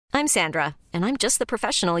I'm Sandra, and I'm just the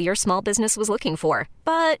professional your small business was looking for.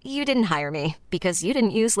 But you didn't hire me because you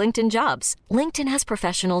didn't use LinkedIn Jobs. LinkedIn has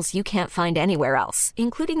professionals you can't find anywhere else,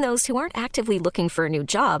 including those who aren't actively looking for a new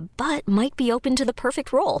job, but might be open to the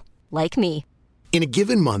perfect role, like me. In a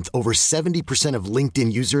given month, over 70% of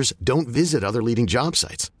LinkedIn users don't visit other leading job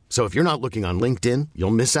sites. So if you're not looking on LinkedIn,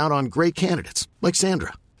 you'll miss out on great candidates like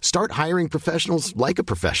Sandra. Start hiring professionals like a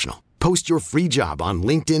professional. Post your free job on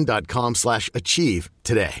linkedin.com/achieve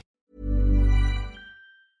today.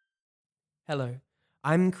 Hello,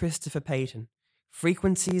 I'm Christopher Paton.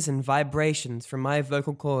 Frequencies and vibrations from my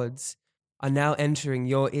vocal cords are now entering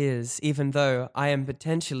your ears, even though I am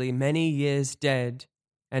potentially many years dead.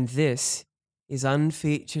 And this is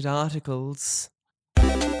Unfeatured Articles.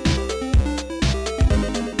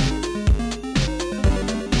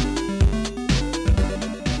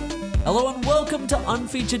 Hello and welcome to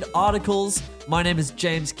Unfeatured Articles. My name is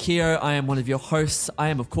James Keogh. I am one of your hosts. I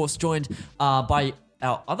am, of course, joined by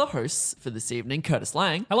our other hosts for this evening, Curtis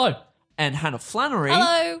Lang. Hello. And Hannah Flannery.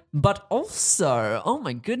 Hello. But also, oh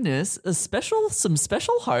my goodness, some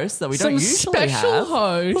special hosts that we don't usually have. Special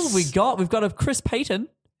hosts. What have we got? We've got a Chris Payton.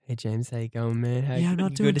 Hey James, how you going, man? I'm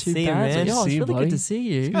not doing good to too see bad. you, man. Yeah, it's See you, really buddy. good to see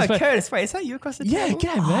you. Oh, Curtis, wait, is that you across the Yeah, table?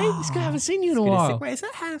 g'day, mate. This guy I haven't seen you in a Good to see- while. Wait, is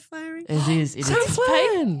that Hannah Flannery? It is. It Sam is.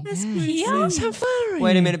 Flan. Yeah. Sam Flannery.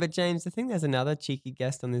 Wait a minute, but James, I think there's another cheeky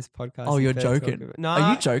guest on this podcast. Oh, you're that Curtis joking. talked about. No,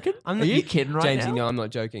 Are you joking? I'm Are not- you kidding right James, now? you know I'm not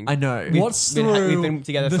joking. I know. What's we've through been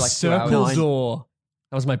together the for like 2 hours. circle No, I- door?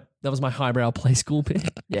 That was my highbrow play school pick.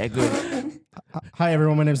 Yeah, good. Hi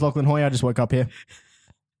everyone, my name's Lachlan. I just woke up here.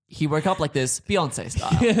 He woke up like this, Beyonce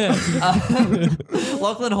style.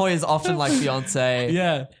 Lachlan Hoy is often like Beyonce.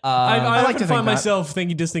 Yeah. I I like often to think find that. myself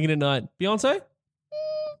just thinking at night, Beyonce?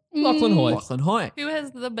 Lachlan Hoy. Lachlan Hoy. Who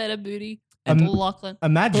has the better booty? Um, Lachlan.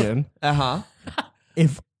 Imagine Uh-huh.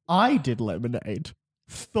 if I did lemonade.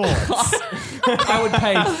 Thoughts? I would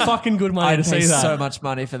pay fucking good money I'd to pay see that. so much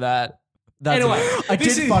money for that. That's Anyway, I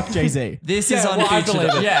this did is- fuck Jay-Z. This Yeah, is well, I believe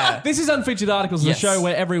Unfeatured. it. Yeah. This is Unfeatured Articles, Yes. the show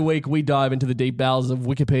where every week we dive into the deep bowels of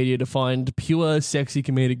Wikipedia to find pure, sexy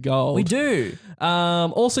comedic gold. We do.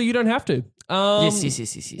 Also, you don't have to.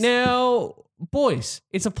 Yes. Now, boys,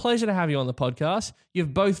 it's a pleasure to have you on the podcast.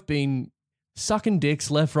 You've both been sucking dicks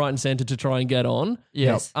left, right, and center to try and get on.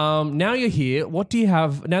 Yes. Now you're here. What do you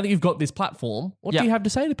have, now that you've got this platform, what Yeah. do you have to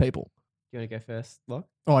say to people? You want to go first, Locke?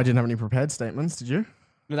 Oh, I didn't have any prepared statements, did you?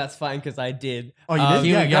 No, that's fine because I did. Oh, you did?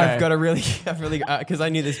 Here we Yeah, go. I've got a really, because I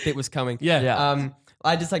knew this bit was coming. Yeah.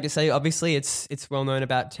 I'd just like to say, obviously, it's well known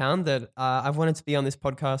about town that I've wanted to be on this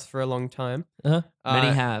podcast for a long time. Uh-huh.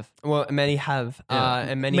 Many have. Well, many have,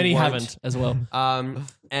 and many Many won't. haven't as well.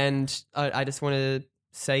 And I just want to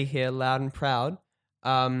say here, loud and proud,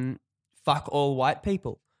 fuck all white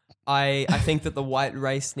people. I think that the white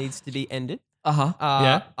race needs to be ended. Uh-huh.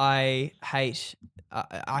 Yeah. I hate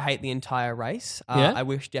the entire race. Yeah. I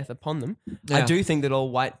wish death upon them. Yeah. I do think that all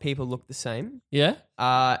white people look the same. Yeah?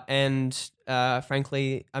 And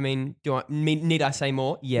frankly, I mean, need I say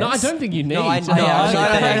more? Yes. No, I don't think you need. No, I to. know.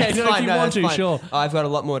 Okay, It's no, fine, if you no, want it's to, fine. sure. I've got a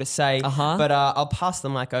lot more to say, Uh-huh. but I'll pass the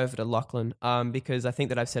mic over to Lachlan because I think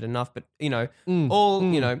that I've said enough. But you know,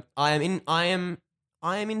 I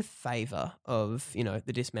am in favour of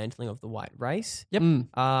the dismantling of the white race. Yep.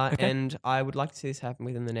 And I would like to see this happen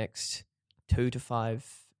within the next 2 to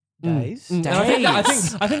 5 days. And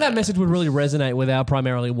I think that message would really resonate with our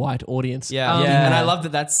primarily white audience. Yeah. Yeah. And I love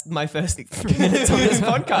that that's my first 3 minutes on this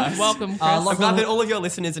podcast. Welcome, Chris. I'm glad that all of your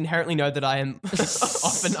listeners inherently know that I am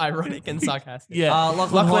often ironic and sarcastic. Yeah.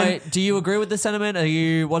 Lachlan Hoy, do you agree with the sentiment?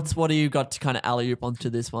 What do you got to kind of alley-oop onto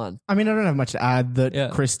this one? I mean, I don't have much to add that Yeah.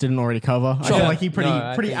 Chris didn't already cover. I Sure. feel like he pretty No,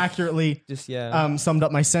 I think- accurately Just, yeah. summed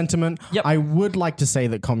up my sentiment. Yep. I would like to say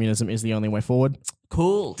that communism is the only way forward.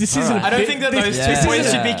 Cool. This All isn't right. I don't think that those Yeah. two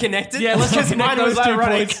points Yeah. should be connected. Yeah, let's just because connect mine was those 2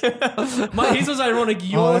 ironic. points. His was ironic.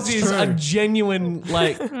 Yours that's is true. a genuine,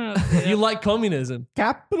 you like communism.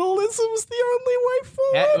 Capitalism's the only way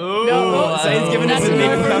forward. Yeah, ooh. So he's giving us That's a big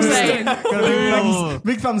what I'm thumbs saying. down. Got a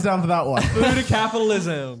big thumbs down for that one. Boo to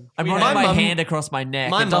capitalism. I'm My running my mum- hand across my neck.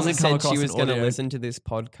 My it mum doesn't come said across she was going to listen to this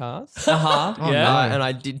podcast. Uh-huh. Yeah. And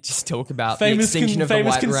I did just talk about Famous, the extinction of the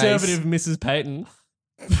famous white conservative race. Mrs. Payton.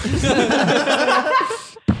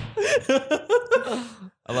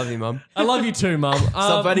 I love you, Mum. I love you too, Mum.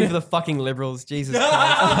 Stop voting for the fucking liberals. Jesus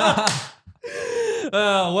Christ.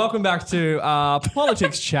 Welcome back to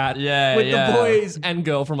Politics Chat Yeah, with yeah. the boys and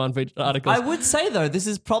girl from Unfeatured Articles. I would say, though, this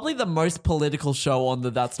is probably the most political show on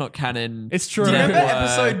the That's Not Canon. It's true. Do you remember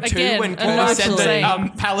episode 2 Again, when a Connor note said to that say.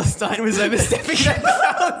 Palestine was overstepping?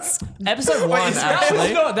 Episode 1,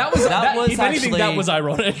 actually. No, that was if anything, actually- that was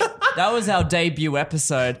ironic. That was our debut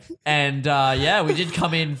episode. And we did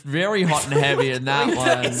come in very hot and heavy in that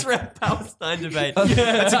one. It's for our Palestine debate.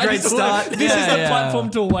 That's a great start. This is the platform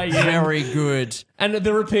to weigh in. Very good. And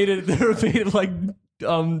the repeated like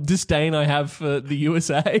disdain I have for the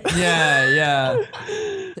USA. Yeah.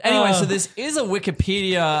 Anyway, so this is a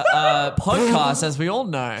Wikipedia podcast, as we all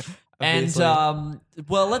know. Obviously. And,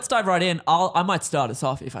 let's dive right in. I might start us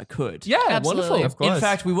off if I could. Yeah, Absolutely. wonderful. Of course. In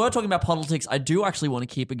fact, we were talking about politics. I do actually want to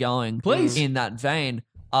keep it going. Please. In that vein.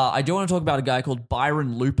 I do want to talk about a guy called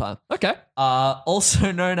Byron Looper. Okay.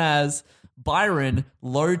 Also known as Byron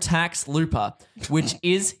Low Tax Looper, which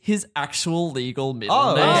is his actual legal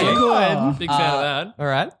middle name. Good. Big fan of that. All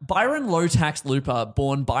right. Byron Low Tax Looper,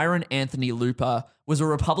 born Byron Anthony Looper, was a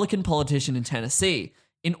Republican politician in Tennessee.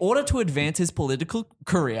 In order to advance his political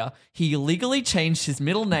career, he illegally changed his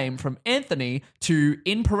middle name from Anthony to,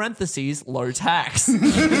 in parentheses, low tax. So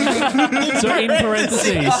in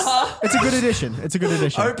parentheses. It's a good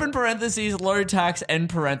addition. Open parentheses, low tax, end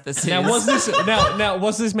parentheses. Now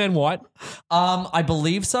was this man white? I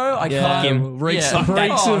believe so. I can't. Reeks yeah. of Who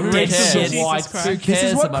cares? white. Who This is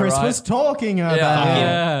cares, what am I Chris right? was talking about.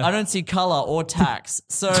 Yeah. I don't see color or tax.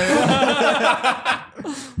 So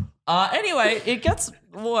anyway, it gets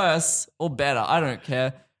worse or better. I don't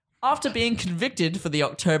care. After being convicted for the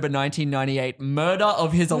October 1998 murder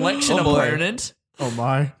of his election Oh, boy. opponent, Oh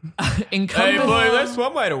my. incumbent that's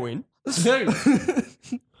one way to win. Well,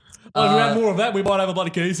 if we had more of that, we might have a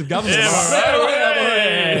bloody cohesive government.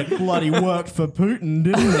 Bloody worked for Putin,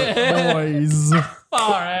 didn't it, boys?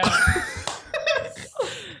 Far out.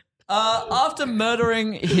 after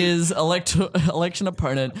murdering his election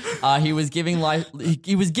opponent, he was given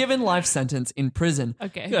life sentence in prison.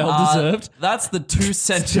 Okay. Well deserved. That's the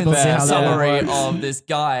 2-sentence Typical how that summary works. of this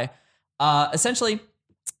guy. Essentially,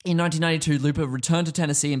 in 1992, Looper returned to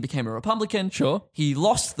Tennessee and became a Republican. Sure. He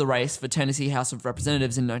lost the race for Tennessee House of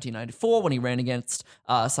Representatives in 1994 when he ran against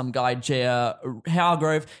some guy, J.R.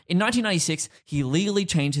 Hargrove. In 1996, he legally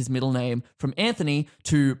changed his middle name from Anthony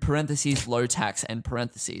to parentheses, low tax, end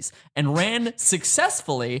parentheses, and ran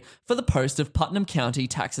successfully for the post of Putnam County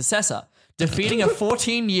tax assessor, defeating a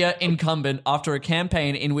 14-year incumbent after a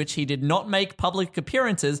campaign in which he did not make public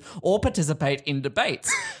appearances or participate in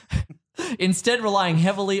debates. Instead, relying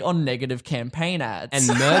heavily on negative campaign ads.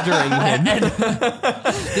 And murdering him.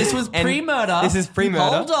 This was And pre-murder. this is pre-murder.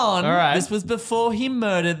 Hold on. All right. This was before he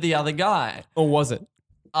murdered the other guy. Or was it?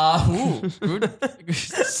 Good.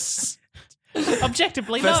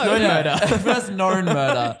 Objectively, First no. known murder. First known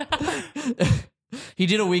murder. He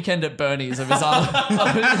did a weekend at Bernie's of his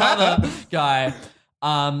other guy.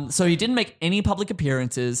 So he didn't make any public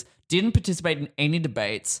appearances, didn't participate in any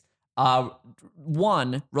debates.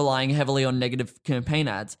 One, relying heavily on negative campaign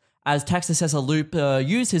ads. As tax assessor Loop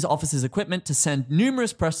used his office's equipment to send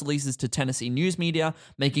numerous press releases to Tennessee news media,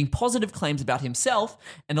 making positive claims about himself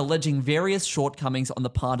and alleging various shortcomings on the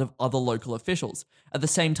part of other local officials. At the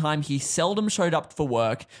same time, he seldom showed up for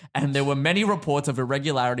work, and there were many reports of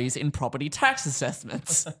irregularities in property tax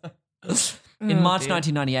assessments. In March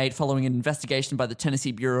 1998, following an investigation by the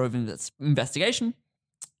Tennessee Bureau of Investigation,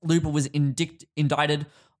 Looper was indicted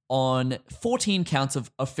on 14 counts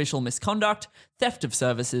of official misconduct, theft of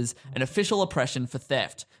services, and official oppression for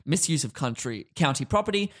theft, misuse of county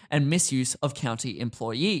property, and misuse of county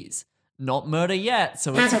employees. Not murder yet,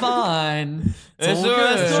 so it's fine. It's all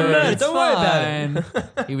good. It's not murder. It's Don't worry about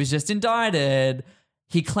fine. He was just indicted.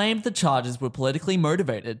 He claimed the charges were politically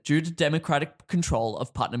motivated due to Democratic control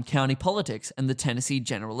of Putnam County politics and the Tennessee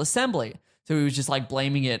General Assembly. So he was just like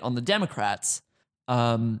blaming it on the Democrats.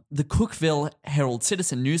 The Cookeville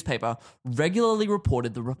Herald-Citizen newspaper regularly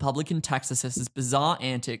reported the Republican tax assessor's bizarre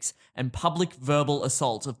antics and public verbal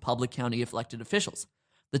assaults of public county elected officials.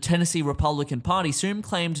 The Tennessee Republican Party soon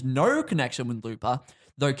claimed no connection with Looper,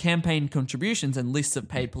 though campaign contributions and lists of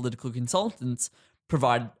paid political consultants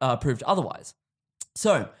proved otherwise.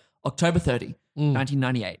 So, October 30,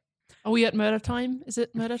 1998. Are we at murder time? Is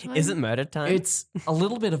it murder time? Is it murder time? It's a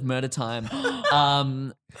little bit of murder time.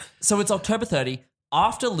 So it's October 30,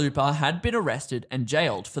 after Looper had been arrested and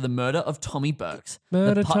jailed for the murder of Tommy Burks,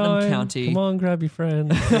 Murder the Putnam time. County. Come on, grab your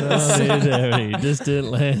friend. Very distant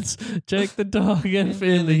lands. Check the dog and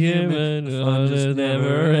feel the human. It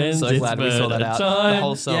never ends. so It's glad we saw that murder out. The time.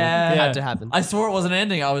 whole song Yeah. had to happen. I swore it wasn't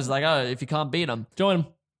ending. I was like, oh, if you can't beat him, Join him.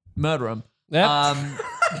 murder him. Yep.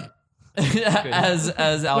 As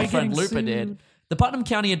our We're friend getting Looper did. sued. The Putnam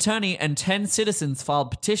County attorney and 10 citizens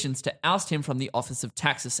filed petitions to oust him from the office of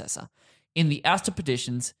tax assessor. In the ouster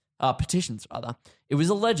petitions, it was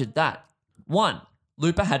alleged that 1.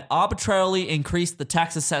 Lupa had arbitrarily increased the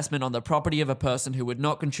tax assessment on the property of a person who would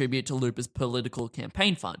not contribute to Lupa's political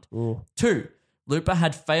campaign fund. 2. Lupa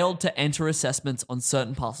had failed to enter assessments on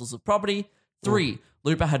certain parcels of property. 3.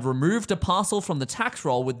 Lupa had removed a parcel from the tax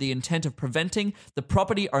roll with the intent of preventing the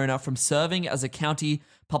property owner from serving as a county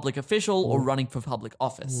public official or running for public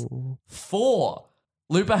office. 4.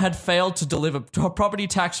 Lupa had failed to deliver property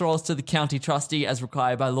tax rolls to the county trustee as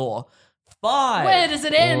required by law. 5. Where does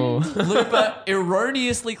it end? Lupa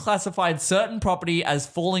erroneously classified certain property as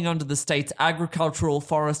falling under the state's Agricultural,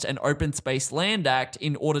 Forest, and Open Space Land Act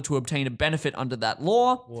in order to obtain a benefit under that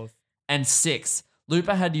law. And 6.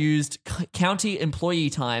 Lupa had used county employee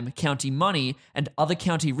time, county money, and other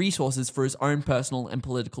county resources for his own personal and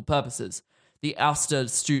political purposes. The ouster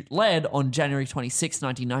suit led on January 26,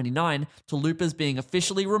 1999, to Lupa's being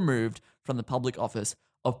officially removed from the public office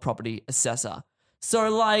of property assessor. So,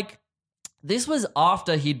 this was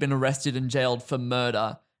after he'd been arrested and jailed for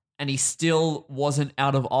murder, and he still wasn't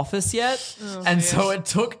out of office yet. So it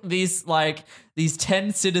took these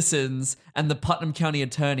 10 citizens and the Putnam County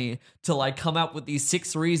attorney to come up with these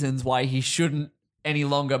 6 reasons why he shouldn't any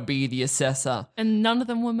longer be the assessor. And none of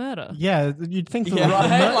them were murder. Yeah, you'd think that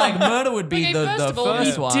Right? Murder would be Okay, the first of all,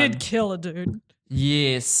 first he one. did kill a dude.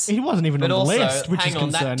 Yes. he wasn't even But on the also, list, which is hang on,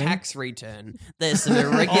 that concerning. tax return. There's some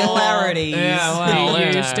irregularities. well, We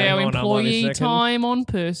yeah. used our Hang on a bloody employee second. time on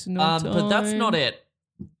personal time. But that's not it.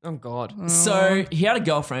 Oh, God. So he had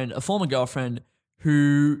a former girlfriend,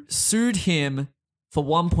 who sued him for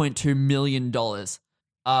 $1.2 million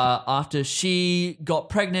after she got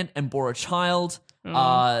pregnant and bore a child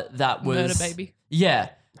that was... Murder baby. Yeah.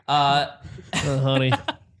 Honey,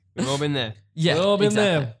 We've all been there. Yeah, we've all been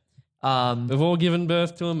exactly. there. We've all given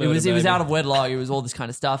birth to a It murder was baby. out of wedlock. It was all this kind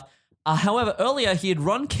of stuff. However, earlier he had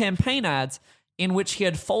run campaign ads in which he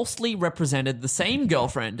had falsely represented the same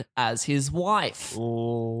girlfriend as his wife.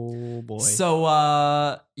 Oh, boy. So,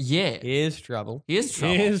 yeah. Here's trouble. Here's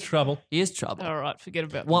trouble. Here's trouble. Here's trouble. All right, forget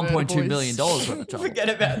about the murder, $1.2 boys. million worth of trouble. Forget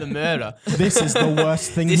about the murder. This is the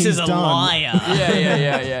worst thing This he's is a done. liar.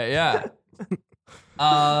 Yeah.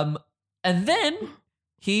 And then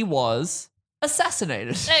he was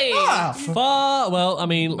assassinated. Hey, Well, I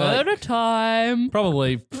mean, murder time.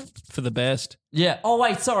 probably for the best. Yeah. Oh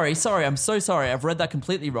wait, sorry. I'm so sorry. I've read that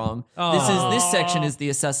completely wrong. This section is the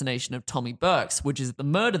assassination of Tommy Burks, which is the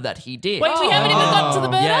murder that he did. Wait, we haven't even got to the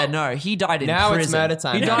murder? Yeah, no, he died in Now it's prison. murder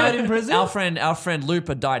time. He died in prison? Our friend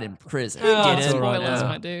Lupa died in prison. That's all right. Spoilers, Yeah.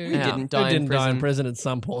 my dude. Yeah. Didn't Who die in didn't die prison. in prison at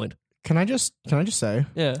some point? Can I just say,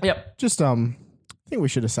 Yeah. Yep. just I think we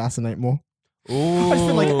should assassinate more. I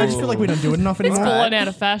just feel like we don't do it enough It's anymore. fallen out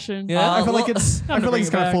of fashion. Yeah. I feel like Time it's to kind bring of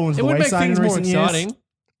it back. fallen to It the would make wayside things in more recent years. exciting.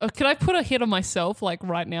 Could I put a hit on myself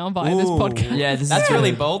right now via this podcast? Yeah, That's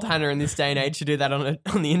really bold, Hannah, in this day and age to do that on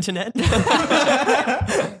the internet.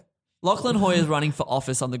 Lachlan Hoy is running for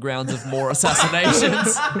office on the grounds of more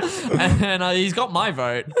assassinations, and he's got my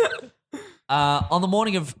vote. On the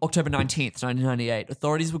morning of October 19th, 1998,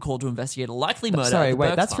 authorities were called to investigate a likely murder. Sorry, at the wait,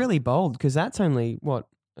 Burks that's farm. really bold because that's only,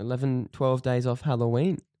 11, 12 days off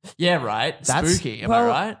Halloween. Yeah, right. That's Spooky, am I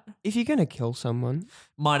right? If you're going to kill someone,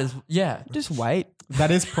 Might as yeah. just wait. That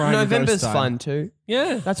is prime November's ghost time. fun too.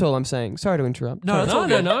 Yeah. That's all I'm saying. Sorry to interrupt. No, it's all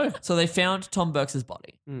No, good. no. So they found Tom Burks'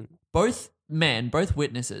 body. Both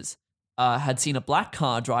witnesses, had seen a black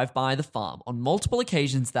car drive by the farm on multiple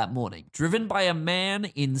occasions that morning, driven by a man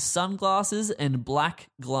in sunglasses and black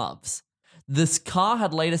gloves. This car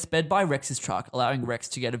had later sped by Rex's truck, allowing Rex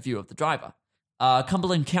to get a view of the driver.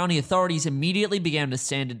 Cumberland County authorities immediately began a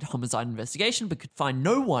standard homicide investigation but could find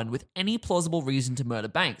no one with any plausible reason to murder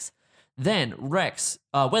Banks. Then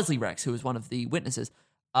Wesley Rex, who was one of the witnesses,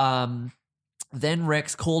 then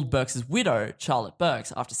Rex called Burks' widow, Charlotte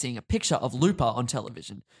Burks, after seeing a picture of Lupa on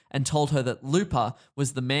television and told her that Lupa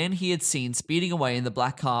was the man he had seen speeding away in the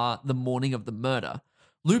black car the morning of the murder.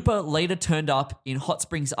 Lupa later turned up in Hot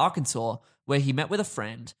Springs, Arkansas, where he met with a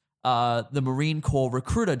friend, the Marine Corps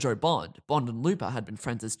recruiter Joe Bond. Bond and Lupa had been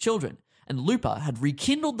friends as children, and Lupa had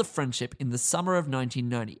rekindled the friendship in the summer of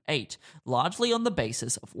 1998, largely on the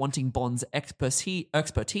basis of wanting Bond's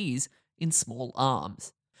expertise in small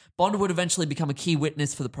arms. Bond would eventually become a key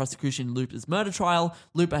witness for the prosecution in Lupa's murder trial.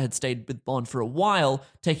 Lupa had stayed with Bond for a while,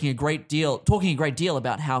 talking a great deal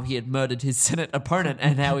about how he had murdered his Senate opponent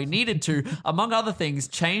and how he needed to, among other things,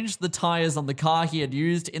 change the tires on the car he had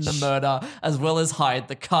used in the murder, as well as hide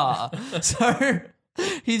the car. So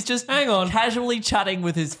he's just casually chatting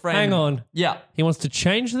with his friend. Hang on. Yeah. He wants to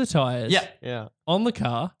change the tires Yeah. Yeah. on the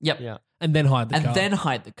car Yep. Yeah. And then hide the car. And then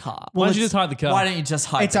hide the car. Why don't you just hide the car? Why don't you just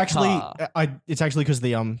hide It's the actually, car? it's actually because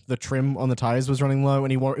the trim on the tires was running low,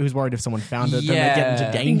 and he was worried if someone found it, then they'd get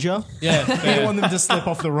into danger. Yeah. He didn't want them to slip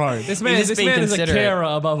off the road. This man is a carer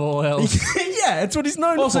above all else. Yeah, it's what he's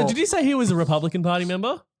known Also, for. did you say he was a Republican Party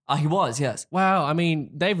member? He was, yes. Wow, I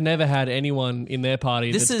mean, they've never had anyone in their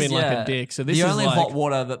party that's been like a dick. So this the is only like, hot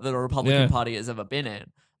water that the Republican Party has ever been in.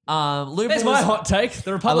 There's my hot take.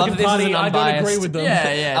 The Republican this is Party, an I don't unbiased- agree with them.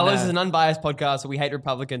 Yeah. I this is an unbiased podcast, so we hate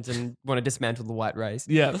Republicans and want to dismantle the white race.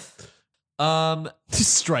 Yeah.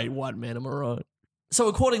 Just straight white man, am I right? So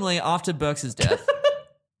accordingly, after Burks' death,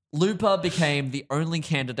 Looper became the only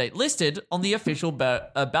candidate listed on the official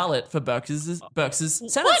ballot for Burks'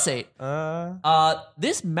 Senate seat.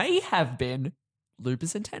 This may have been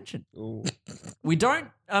Looper's intention. We don't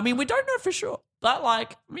know for sure.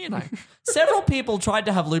 But several people tried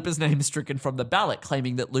to have Looper's name stricken from the ballot,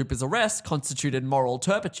 claiming that Looper's arrest constituted moral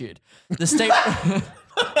turpitude. The state...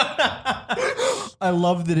 I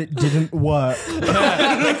love that it didn't work.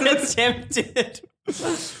 Attempted.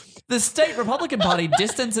 The state Republican Party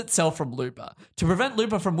distanced itself from Looper. To prevent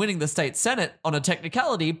Looper from winning the state Senate on a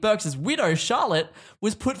technicality, Burks' widow, Charlotte,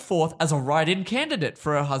 was put forth as a write-in candidate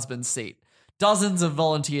for her husband's seat. Dozens of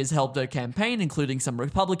volunteers helped her campaign, including some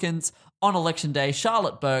Republicans. On election day,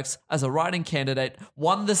 Charlotte Burks, as a write-in candidate,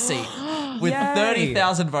 won the seat with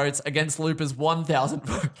 30,000 votes against Looper's 1,000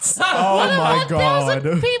 votes. Oh my God.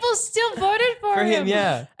 People still voted for him,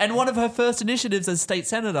 yeah. And one of her first initiatives as state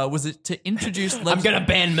senator was to introduce... I'm going to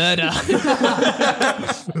ban murder. I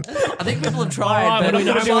think people have tried,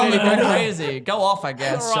 but Charlotte went crazy. Go off, I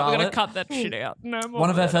guess, All right, Charlotte. we're going to cut that shit out. No more.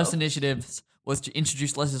 One of her murder. first initiatives was to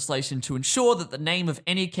introduce legislation to ensure that the name of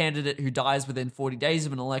any candidate who dies within 40 days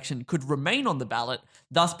of an election could remain on the ballot,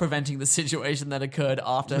 thus preventing the situation that occurred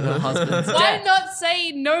after her husband's Why death. not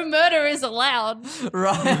say no murder is allowed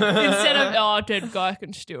Right. instead of, dead guy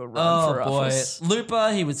can still run for office?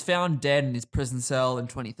 Looper, he was found dead in his prison cell in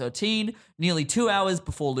 2013. Nearly 2 hours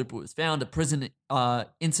before Looper was found, a prison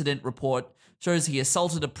incident report shows he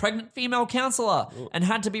assaulted a pregnant female counselor and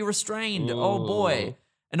had to be restrained. Oh boy.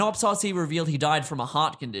 An autopsy revealed he died from a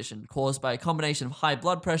heart condition caused by a combination of high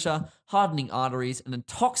blood pressure, hardening arteries, and a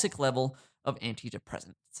toxic level of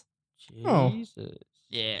antidepressants. Jesus.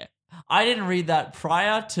 Yeah. I didn't read that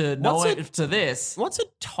prior to to this. What's a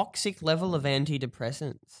toxic level of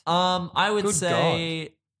antidepressants? I would Good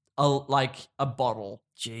say a bottle.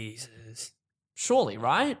 Jesus. Surely,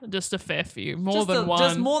 right? Just a fair few.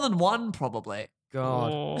 Just more than one, probably.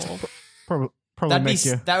 God. Oh. Probably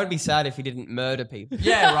That would be sad if he didn't murder people.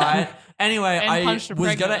 Yeah, right. Anyway, And I punched a was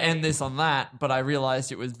going to pregnant end lady. this on that, but I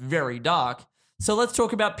realized it was very dark. So let's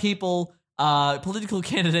talk about people, political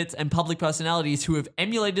candidates and public personalities who have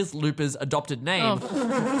emulated Looper's adopted name or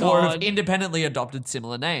have God. independently adopted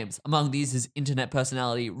similar names. Among these is internet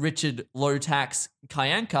personality Richard Low Tax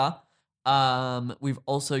Kyanka. We've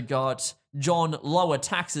also got John Lower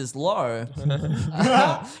Taxes Low,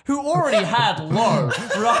 who already had Low,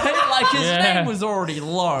 right? Like his name was already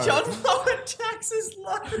Low. Lower Taxes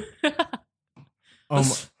Low.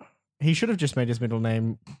 He should have just made his middle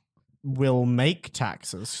name Will Make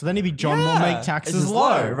Taxes. So then he'd be John Will Make Taxes It's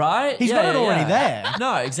Low, right? He's got it already there.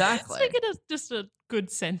 No, exactly. Let's make it just a good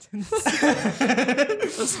sentence.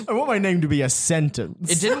 I want my name to be a sentence.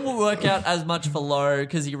 It didn't work out as much for Lowe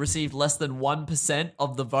because he received less than 1%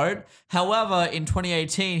 of the vote. However, in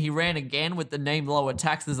 2018, he ran again with the name Lower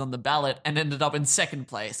Taxes on the ballot and ended up in second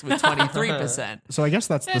place with 23%. So I guess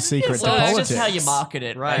that's the secret to well, It's politics. just how you market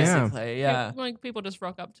it, Right. basically. Yeah. Like people just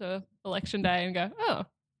rock up to election day and go, oh,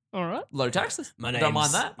 all right. Low taxes. My Don't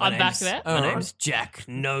mind that. I'd back that. My All right. name's Jack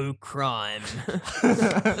No Crime.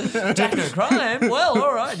 Jack no crime. Well,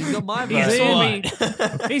 all right. He's got my vote. He's all in me.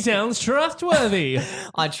 He sounds trustworthy.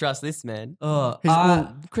 I trust this man.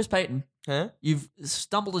 Chris Paton, Huh? you've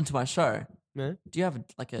stumbled into my show. Yeah. Do you have a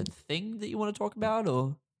thing that you want to talk about,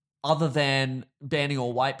 or other than banning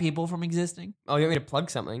all white people from existing? Oh, you want me to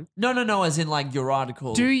plug something? No, as in like your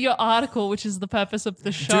article. Do your article, which is the purpose of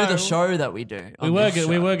the show. Do the show that we do. We were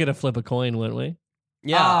going to flip a coin, weren't we?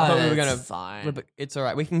 Yeah, I thought we were that's going to fine. flip it. It's all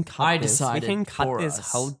right. We can cut I this. decided We can cut for this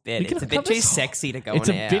us. whole bit. We can It's a cut bit too this whole- sexy to go It's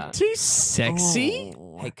on a air. bit too sexy.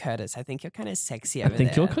 Hey, Curtis, I think you're kind of sexy I over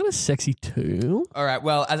think there. you're kind of sexy too. All right.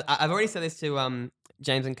 Well, I've already said this to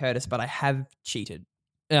James and Curtis, but I have cheated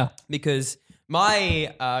Yeah. because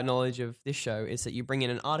my knowledge of this show is that you bring in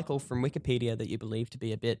an article from Wikipedia that you believe to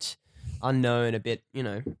be a bit unknown, a bit,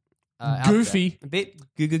 out Goofy. there. A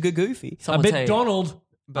bit goofy. A Someone bit say- Donald.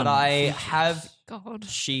 But I have God.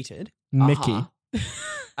 cheated Mickey. Uh-huh.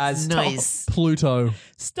 as Nice. Pluto.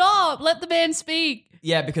 Stop. Let the man speak.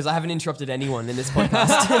 Yeah, because I haven't interrupted anyone in this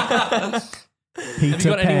podcast. Have you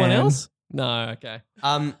got anyone else? No, okay.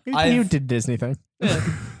 You did Disney thing.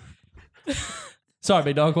 Sorry,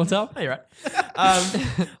 big dog, what's up? Oh, you're right.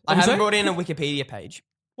 I haven't brought in a Wikipedia page.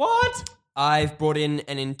 What? I've brought in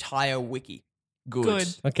an entire wiki. Good.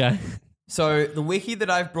 Okay. So the wiki that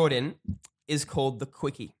I've brought in is called the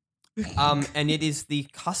Quickie. And it is the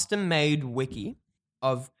custom-made wiki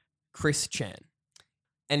of Chris Chan.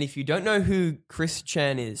 And if you don't know who Chris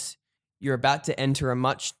Chan is, you're about to enter a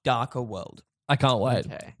much darker world. I can't wait.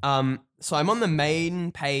 Okay. So I'm on the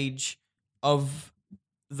main page of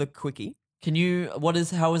the Quickie.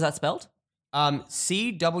 How is that spelled? CWCKI.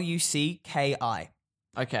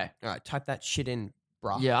 Okay. All right, type that shit in,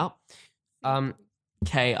 bruh. Yeah.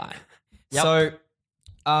 KI. Yep. So,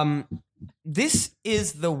 this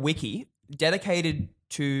is the wiki dedicated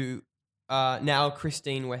to now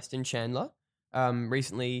Christine Weston Chandler.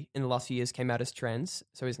 Recently, in the last few years, came out as trans,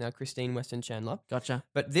 so is now Christine Weston Chandler. Gotcha.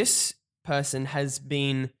 But this person has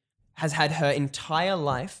had her entire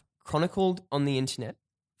life chronicled on the internet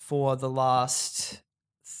for the last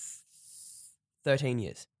 13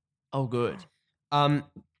 years. Oh, good.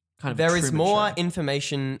 There is more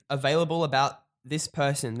information available about this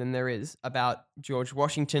person than there is about George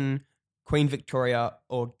Washington, Queen Victoria,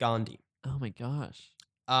 or Gandhi. Oh my gosh.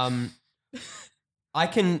 I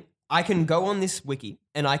can go on this wiki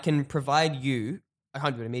and I can provide you, I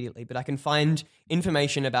can't do it immediately, but I can find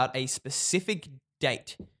information about a specific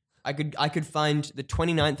date. I could find the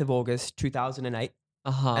 29th of August, 2008,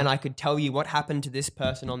 and I could tell you what happened to this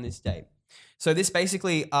person on this day. So this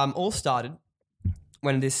basically all started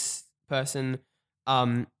when this person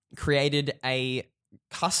created a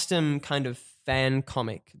custom kind of fan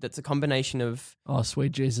comic that's a combination of... Oh,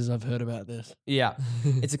 sweet Jesus, I've heard about this. Yeah.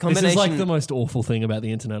 It's a combination... This is like the most awful thing about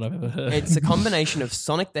the internet I've ever heard. It's a combination of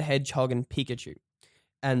Sonic the Hedgehog and Pikachu.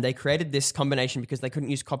 And they created this combination because they couldn't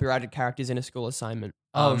use copyrighted characters in a school assignment.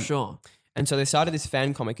 Sure. And so they started this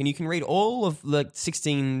fan comic, and you can read all of the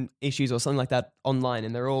 16 issues or something like that online,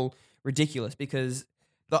 and they're all ridiculous because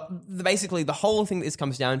basically the whole thing that this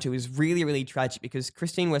comes down to is really, really tragic because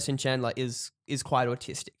Christine Weston Chandler is quite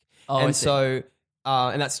autistic. Oh, and I see. so,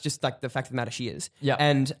 and that's just like the fact of the matter, she is. Yeah.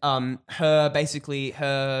 And her, I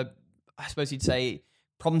suppose you'd say,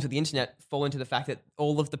 problems with the internet fall into the fact that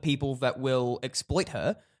all of the people that will exploit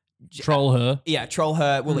her, Troll her. troll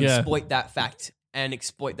her, will Yeah. exploit that fact and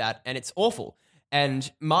exploit that, and it's awful.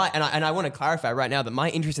 And I want to clarify right now that my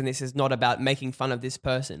interest in this is not about making fun of this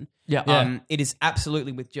person. Yeah. It is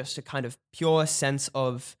absolutely with just a kind of pure sense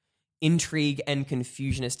of intrigue and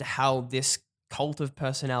confusion as to how this cult of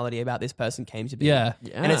personality about this person came to be. Yeah.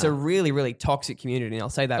 And it's a really, really toxic community. And I'll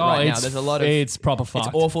say that right now. There's a lot of... It's proper fucked.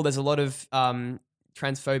 It's awful. There's a lot of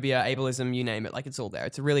transphobia, ableism, you name it. Like, it's all there.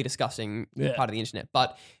 It's a really disgusting part of the internet.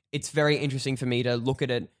 But it's very interesting for me to look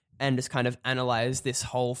at it and just kind of analyze this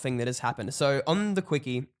whole thing that has happened. So on the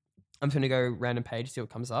Quickie, I'm just going to go random page, see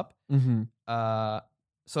what comes up. Mm-hmm.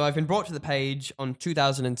 So I've been brought to the page on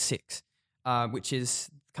 2006, which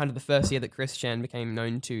is kind of the first year that Chris Chan became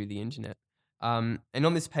known to the internet. And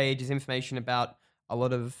on this page is information about a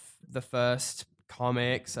lot of the first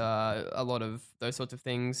comics, a lot of those sorts of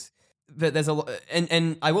things. But there's a lot,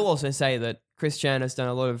 and I will also say that Chris Chan has done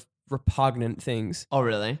a lot of repugnant things. Oh,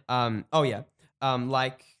 really? Oh yeah.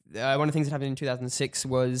 Like one of the things that happened in 2006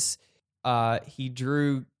 was he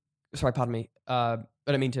drew. Sorry, pardon me. I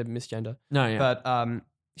don't mean to misgender. No, yeah. But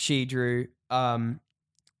she drew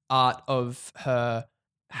art of her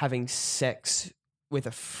having sex with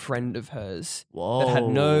a friend of hers that had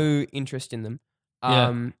no interest in them.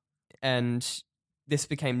 And this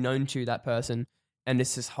became known to that person, and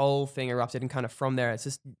this whole thing erupted, and kind of from there it's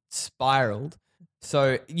just spiraled.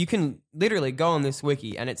 So you can literally go on this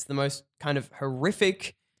wiki, and it's the most kind of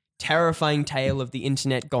horrific, terrifying tale of the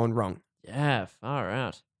internet gone wrong. Yeah, far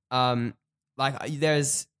out. Like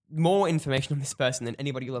there's more information on this person than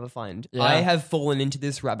anybody you'll ever find. Yeah. I have fallen into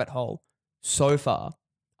this rabbit hole so far.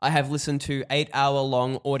 I have listened to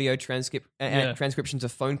 8-hour-long audio transcriptions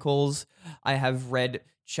of phone calls. I have read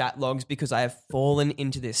chat logs because I have fallen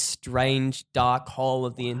into this strange dark hole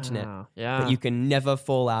of the internet that you can never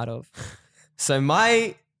fall out of. So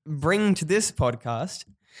my bring to this podcast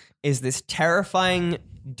is this terrifying,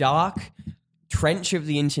 dark trench of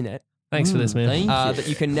the internet Thanks for this, man. that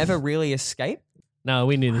you can never really escape. No,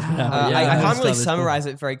 we knew this would happen. I can't really summarize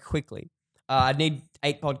it very quickly. I'd need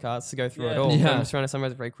 8 podcasts to go through it all. Yeah. I'm just trying to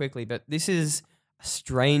summarize it very quickly. But this is a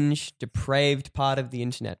strange, depraved part of the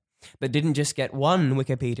internet that didn't just get one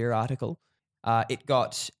Wikipedia article. It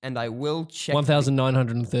got, and I will check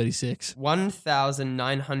 1,936.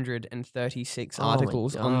 1,936 Oh my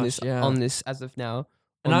articles on gosh, yeah. this as of now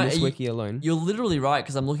And on this wiki alone. You're literally right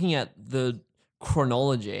because I'm looking at the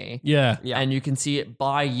chronology. Yeah. Yeah. And you can see it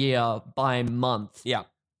by year, by month. Yeah.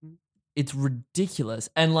 It's ridiculous.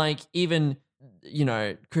 And like even,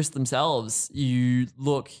 Chris themselves, you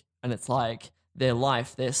look and it's like their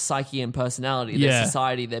life, their psyche and personality, their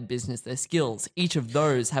society, their business, their skills. Each of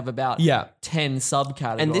those have about 10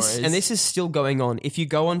 subcategories. And this is still going on. If you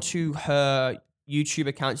go onto her YouTube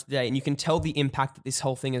account today, and you can tell the impact that this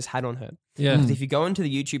whole thing has had on her. Yeah. Because if you go onto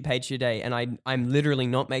the YouTube page today, and I'm literally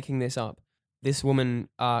not making this up, this woman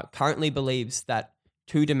currently believes that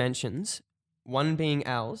 2 dimensions, one being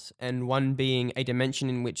ours and one being a dimension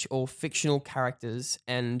in which all fictional characters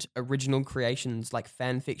and original creations like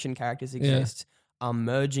fan fiction characters exist, are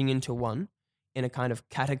merging into one in a kind of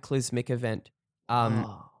cataclysmic event.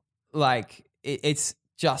 Like it's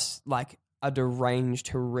just like a deranged,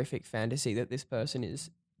 horrific fantasy that this person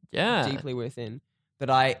is deeply within.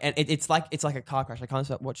 It's like a car crash. I can't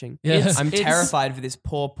stop watching. Yeah. I'm terrified for this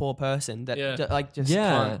poor person that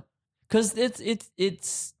can't. Because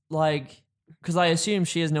it's like, because I assume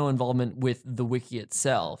she has no involvement with the wiki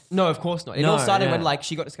itself. No, of course not. It No, all started yeah. when like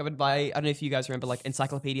she got discovered by, I don't know if you guys remember, like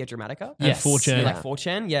Encyclopedia Dramatica. Yes. 4chan. Yeah, like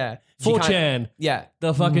 4chan. Yeah. She 4chan. Yeah.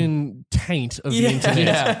 The fucking taint of the internet.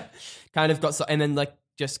 Yeah. Kind of got and then like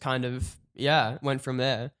just kind of went from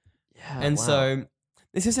there. Yeah, And wow. so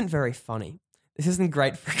this isn't very funny. This isn't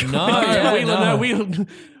great for No, comedy.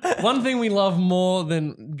 One thing we love more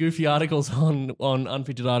than goofy articles on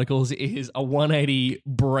Unfeatured articles is a 180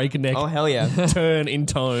 breakneck Oh hell yeah. turn in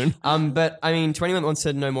tone. But I mean, to anyone that wants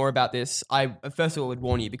to know more about this, I first of all would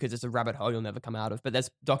warn you because it's a rabbit hole you'll never come out of. But there's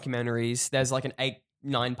documentaries. There's like an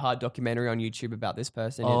 8-9 part documentary on YouTube about this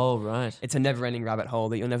person. Oh, right. It's a never-ending rabbit hole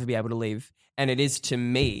that you'll never be able to leave. And it is, to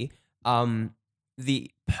me, the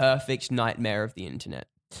perfect nightmare of the internet.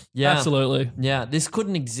 Yeah. Absolutely. Yeah, this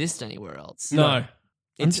couldn't exist anywhere else. No.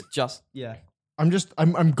 It's just I'm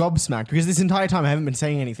gobsmacked because this entire time I haven't been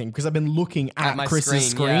saying anything because I've been looking at my Chris's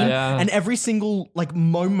screen, screen, yeah. and every single like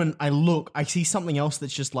moment I look, I see something else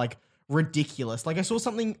that's just like ridiculous. Like I saw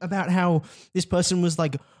something about how this person was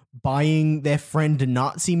like buying their friend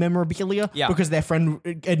Nazi memorabilia because their friend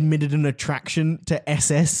admitted an attraction to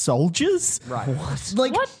SS soldiers. right.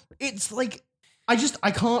 Like it's like I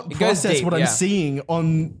can't goes process deep, what yeah. I'm seeing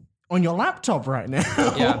on your laptop right now.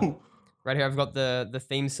 Yeah. Right here, I've got the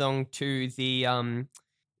theme song to the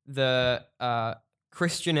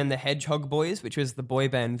Christian and the Hedgehog Boys, which was the boy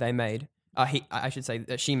band they made. I should say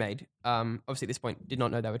that she made. Obviously, at this point, did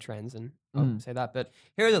not know they were trans, and I'll say that. But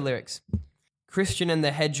here are the lyrics: Christian and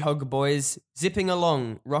the Hedgehog Boys, zipping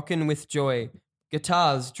along, rockin' with joy,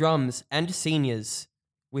 guitars, drums, and seniors,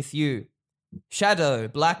 with you. Shadow,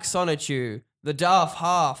 Black Sonichu, the Daft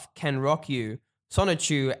Half can rock you.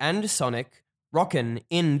 Sonichu and Sonic, rockin'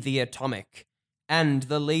 in the atomic. And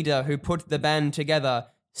the leader who put the band together,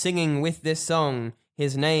 singing with this song,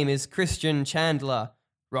 his name is Christian Chandler,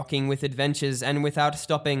 rocking with adventures and without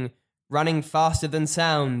stopping, running faster than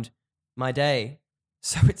sound, my day.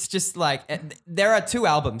 So it's just like, there are 2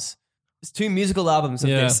 albums. There's 2 musical albums of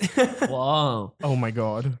this. Wow. Oh my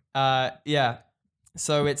god. Yeah.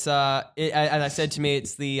 So it's as I said, to me,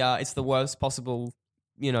 it's the worst possible,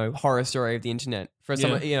 horror story of the internet. For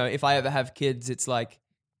someone, if I ever have kids, it's like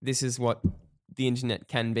this is what the internet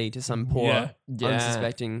can be to some poor,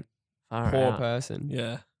 unsuspecting, poor person.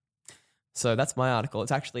 Yeah. So that's my article.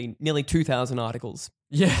 It's actually nearly 2,000 articles.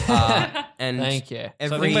 Yeah. And Thank you.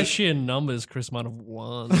 So I think by sheer numbers, Chris might have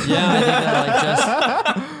won. Yeah, I think they're like just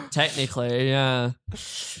technically, yeah.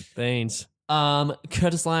 Beans.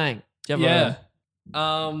 Curtis Lang. Do you have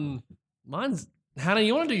Mine's Hannah.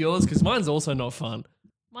 You want to do yours because mine's also not fun.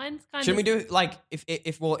 Mine's kind shouldn't of. we do like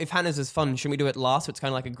if Hannah's is fun? Shouldn't we do it last? So it's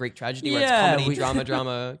kind of like a Greek tragedy where Yeah, it's comedy,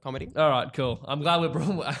 drama, comedy. All right, cool. I'm glad we I'm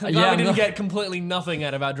didn't not- get completely nothing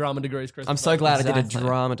out of our drama degrees, Chris. I'm so glad I did a Exactly.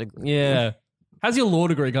 drama degree. Yeah. How's your law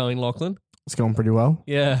degree going, Lachlan? It's going pretty well.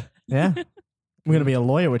 Yeah. Yeah. I'm going to be a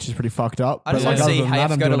lawyer, which is pretty fucked up. I just but, don't like, see other than how you have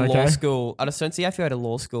that, to I'm go to doing law okay. school. I just don't see how you go to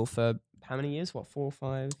law school for how many years? What, 4 or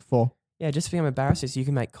 5? 4. Yeah, just to become a barrister so you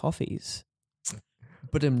can make coffees.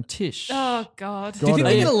 But tish. Oh God. Do you think God,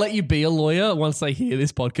 they're going to let you be a lawyer once they hear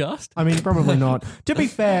this podcast? I mean, probably not. To be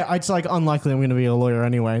fair, it's like unlikely I'm going to be a lawyer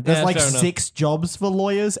anyway. There's Yeah, like fair enough. 6 jobs for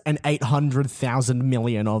lawyers and 800,000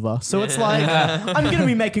 million of us. So it's like, I'm going to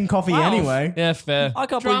be making coffee anyway. Yeah, fair. I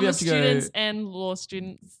can't believe you Drama have to go. students and law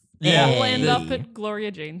students Yeah. all end up at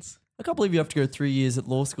Gloria Jean's. I can't believe you have to go 3 years at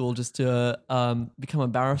law school just to become a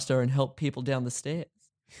barrister and help people down the stairs.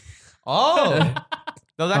 Oh,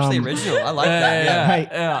 That was actually original. I like that.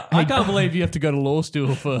 Yeah. Hey, I can't believe you have to go to law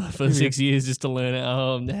school for 6 years just to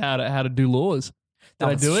learn how to do laws. Did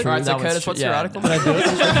I do it? All right, so Curtis, what's your article? Did I do it?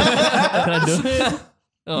 Can I do it?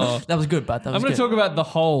 Oh, That was good, but I'm going to talk about The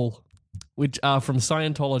Hole, which are from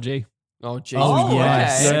Scientology. Oh, Jesus. Oh,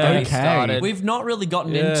 yes. Okay. Okay. Get started. We've not really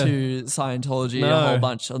gotten Yeah. into Scientology a No. whole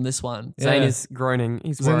bunch on this one. Zane Yeah. is groaning.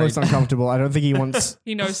 He's Zane worried. looks uncomfortable. I don't think he wants.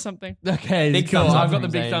 He knows something. Okay, Big cool. thumbs up I've got from the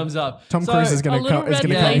big Zane. thumbs up. Tom So, Cruise is going a to little come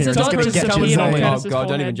here. red He's light. going to Tom get Cruise you is his coming in on Zane. Curtis's Oh, God, don't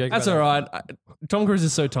forehead. even joke That's about all that. right. Tom Cruise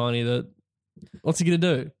is so tiny that what's he going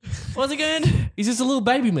to do? What's it good? He's just a little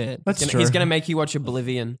baby man. That's true. He's going to make you watch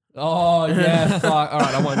Oblivion. Oh, yeah. Fuck. All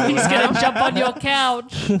right, I won't do He's it. gonna jump on your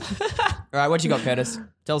couch. All right, what you got, Curtis?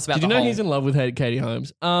 Tell us about Did you the know whole. he's in love with Katie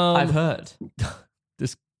Holmes? I've heard.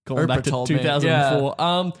 Just going Oprah back to told me.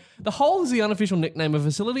 2004. The Hole is the unofficial nickname of a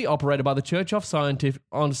facility operated by the Church of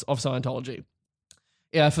Scientology.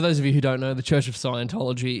 Yeah, for those of you who don't know, the Church of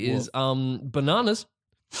Scientology is bananas.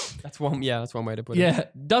 That's one. Yeah, that's one way to put it. Yeah,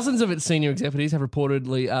 dozens of its senior executives have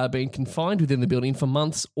reportedly been confined within the building for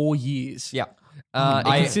months or years. Yeah. It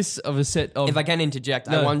consists of a set of. If I can interject,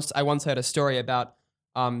 No. I once heard a story about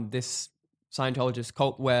this Scientologist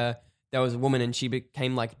cult where there was a woman and she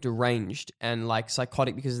became like deranged and like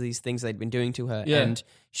psychotic because of these things they'd been doing to her. Yeah. And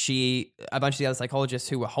a bunch of the other psychologists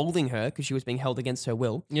who were holding her because she was being held against her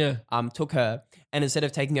will, Yeah. took her and instead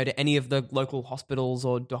of taking her to any of the local hospitals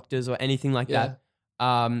or doctors or anything like that,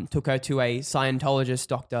 took her to a Scientologist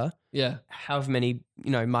doctor, Yeah. however many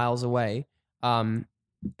miles away,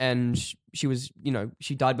 and she was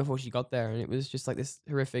she died before she got there, and it was just like this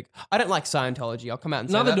horrific. I don't like Scientology. I'll come out and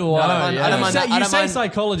say Neither that. do I. I don't mind. I don't mind that. I You don't say mind.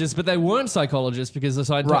 psychologists, but they weren't psychologists because the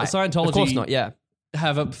Right. Scientology Of course not. Yeah.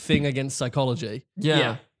 have a thing against psychology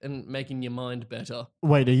Yeah. and making your mind better.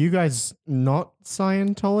 Wait, are you guys not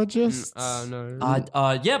Scientologists? No.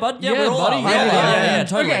 Yeah, bud. Yeah, Yeah, we all buddy. are. Yeah,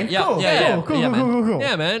 Totally. Okay, Yeah, cool. yeah, Cool, yeah, man. cool.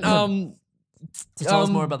 Yeah, man. So tell us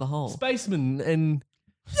more about the whole. Spaceman and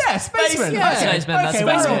Yeah, spaceman. Yeah. Spaceman, that's okay,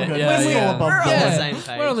 we're all spaceman. good. Yeah, We're yeah. all above We're on board. the Yeah. same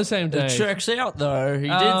page. we're on the same It page. checks out though. He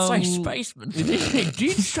did say spaceman. He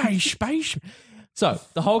did say spaceman. So,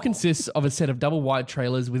 the whole consists of a set of double wide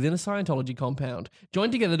trailers within a Scientology compound,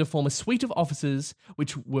 joined together to form a suite of offices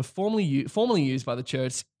which were formerly used by the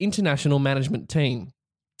church's international management team.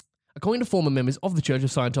 According to former members of the Church of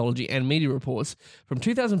Scientology and media reports, from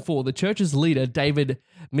 2004, the church's leader, David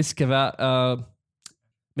Miscavige,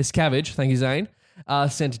 thank you, Zane,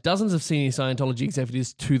 sent dozens of senior Scientology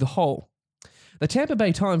executives to the hole. The Tampa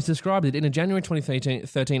Bay Times described it in a January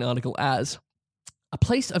 2013 article as a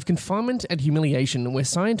place of confinement and humiliation where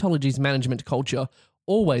Scientology's management culture,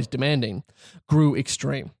 always demanding, grew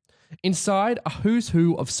extreme. Inside, a who's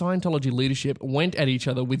who of Scientology leadership went at each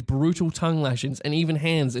other with brutal tongue lashings and even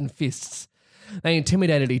hands and fists. They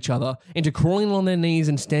intimidated each other into crawling on their knees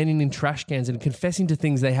and standing in trash cans and confessing to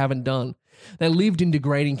things they haven't done. They lived in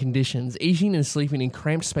degrading conditions, eating and sleeping in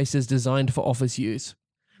cramped spaces designed for office use.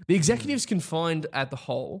 The executives confined at the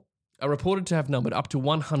hole are reported to have numbered up to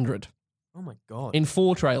 100 Oh my god. in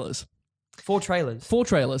 4 trailers. 4 trailers. 4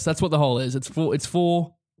 trailers. That's what the hole is. It's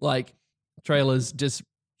four like trailers just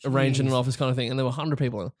arranged in an office kind of thing, and there were 100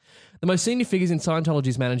 people in it. The most senior figures in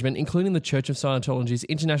Scientology's management, including the Church of Scientology's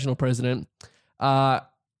international president.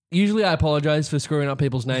 Usually, I apologize for screwing up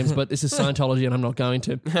people's names, but this is Scientology, and I'm not going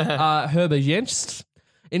to. Herbert Jenst.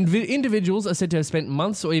 Individuals are said to have spent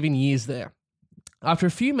months or even years there. After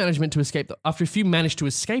a few managed to escape the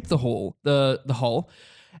hole,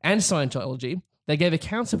 and Scientology, they gave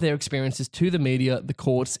accounts of their experiences to the media, the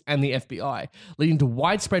courts, and the FBI, leading to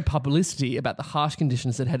widespread publicity about the harsh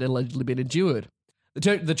conditions that had allegedly been endured.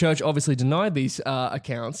 The church obviously denied these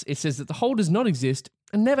accounts. It says that the hole does not exist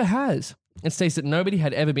and never has. It states that nobody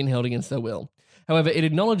had ever been held against their will. However, it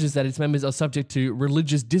acknowledges that its members are subject to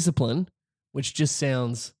religious discipline, which just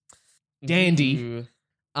sounds dandy.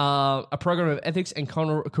 A program of ethics and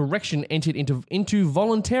correction entered into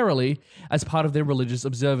voluntarily as part of their religious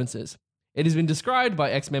observances. It has been described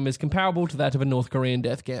by ex-members comparable to that of a North Korean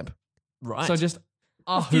death camp. Right. So just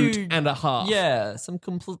a few- hoot and a half. Yeah, some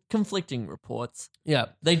conflicting reports. Yeah.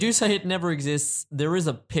 They do say it never exists. There is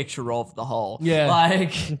a picture of the hole. Yeah.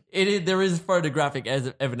 Like, there is photographic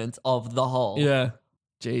evidence of the hole. Yeah.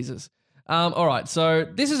 Jesus. All right. So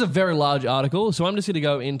this is a very large article. So I'm just going to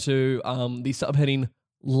go into the subheading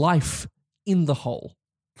Life in the Hole.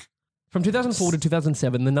 From 2004 to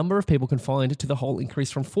 2007, the number of people confined to the hole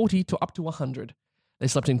increased from 40 to up to 100. They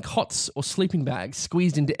slept in cots or sleeping bags,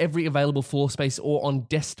 squeezed into every available floor space or on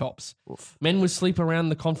desktops. Oof. Men would sleep around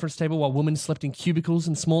the conference table while women slept in cubicles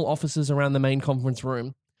and small offices around the main conference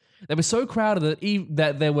room. They were so crowded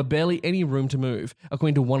that there were barely any room to move,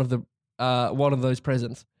 according to one of the one of those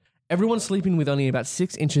presents. Everyone's sleeping with only about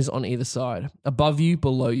 6 inches on either side, above you,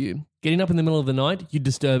 below you. Getting up in the middle of the night, you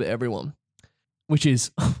disturb everyone, which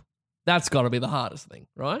is, that's got to be the hardest thing,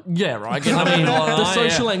 right? Yeah, right. I mean, the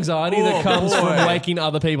social anxiety that comes from boy. waking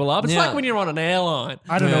other people up. It's like when you're on an airline.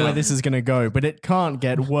 I don't know where this is going to go, but it can't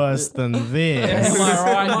get worse than this. Am I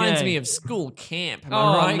right? Reminds Yeah. me of school camp. Am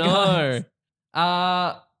I right, no.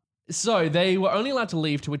 guys? So they were only allowed to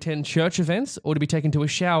leave to attend church events or to be taken to a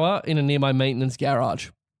shower in a nearby maintenance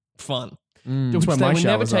garage. Fun. Which where they my were never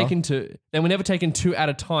showers are. taken to. They were never taken 2 at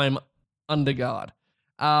a time under guard.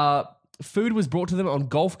 Food was brought to them on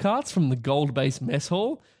golf carts from the gold-based mess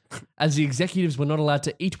hall, as the executives were not allowed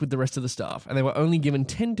to eat with the rest of the staff, and they were only given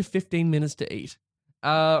 10 to 15 minutes to eat.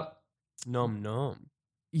 Nom nom.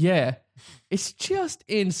 Yeah, it's just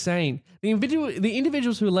insane. The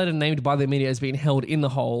individuals who were later named by the media as being held in the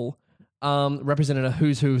hole represented a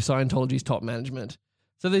who's who of Scientology's top management.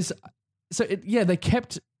 They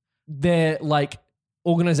kept their like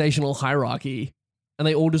organizational hierarchy, and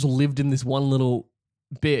they all just lived in this one little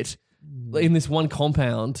bit, in this one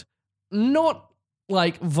compound, not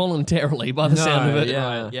like voluntarily by the sound of it.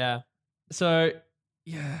 Yeah. So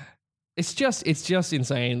yeah, it's just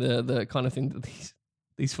insane the kind of thing that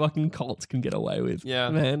these fucking cults can get away with. Yeah.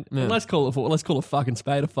 Man. Yeah. Let's call a fucking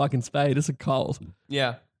spade a fucking spade. It's a cult.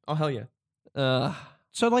 Yeah. Oh, hell yeah.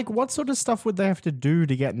 So, like, what sort of stuff would they have to do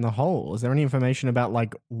to get in the hole? Is there any information about,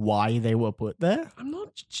 like, why they were put there? I'm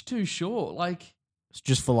not too sure. Like, It's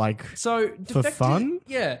just for, like, so For fun?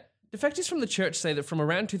 Yeah. Defectors from the church say that from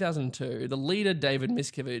around 2002, the leader, David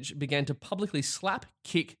Miscavige, began to publicly slap,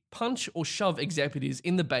 kick, punch, or shove executives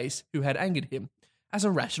in the base who had angered him, as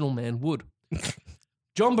a rational man would.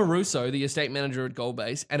 John Baruso, the estate manager at Gold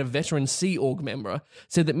Base and a veteran Sea Org member,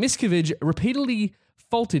 said that Miscavige repeatedly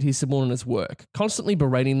faulted his subordinates' work, constantly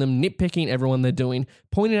berating them, nitpicking everyone they're doing,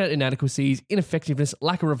 pointing out inadequacies, ineffectiveness,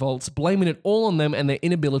 lack of revolts, blaming it all on them and their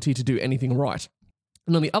inability to do anything right.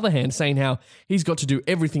 And on the other hand, saying how he's got to do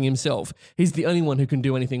everything himself. He's the only one who can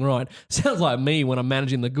do anything right. Sounds like me when I'm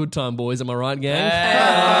managing the Good Time Boys, am I right, gang?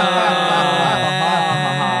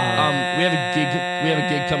 We have a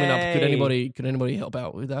gig coming up. Could anybody help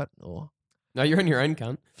out with that? Or No, you're on your own,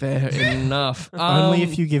 cunt. fair enough. only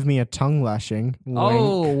if you give me a tongue lashing. Wink.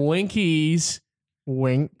 Oh, winkies.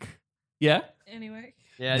 Wink. Yeah? Anyway.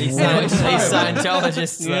 Yeah, these Anyway,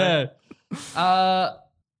 Scientologists. Yeah.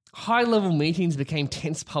 High-level meetings became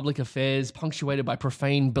tense public affairs, punctuated by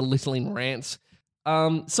profane, belittling rants.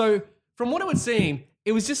 So from what it would seem,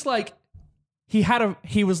 it was just like he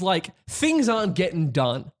was like, things aren't getting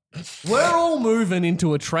done. We're all moving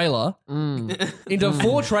into a trailer, into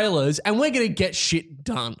 4 trailers, and we're going to get shit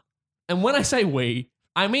done. And when I say we,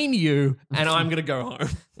 I mean you, and I'm going to go home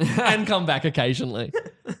and come back occasionally.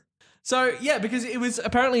 So, yeah, because it was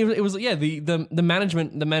the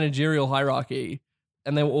management, the managerial hierarchy,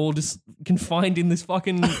 and they were all just confined in this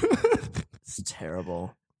fucking... It's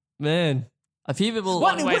terrible. Man. A few people...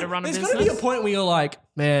 One way to run a There's business. got to be a point where you're like,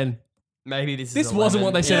 man, Maybe this is this a wasn't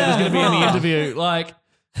lemon. what they said it was going to be in the interview. Like...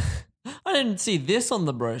 I didn't see this on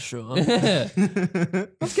the brochure.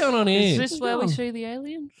 What's going on here? Is this where we see the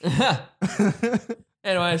alien?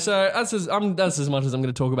 Anyway, so that's as much as I'm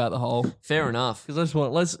going to talk about the whole. Fair enough. Because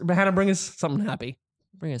let's Hannah, bring us something happy.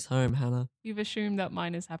 Bring us home, Hannah. You've assumed that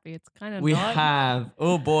mine is happy. It's kind of We not. have.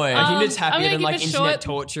 Oh boy. I think it's I'm happier gonna than keep like it internet short.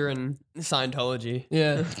 torture and Scientology.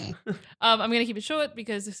 Yeah. I'm going to keep it short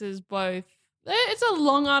because this is both. It's a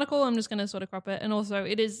long article. I'm just going to sort of crop it, and also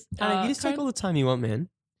it is. Hannah, you just take all the time you want, man.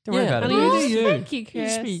 Don't worry Yeah, about Hannah, it. you Oh, do you. thank you, You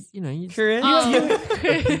Chris. just be, you just-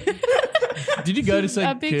 Chris? Did you go to say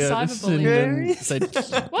A big Curtis cyberbully. and say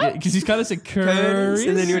What? Because he's kind of said Curtis, Curtis.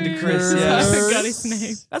 and then you went to Chris. I Yeah. forgot his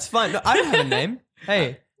name. That's fine. No, I don't have a name.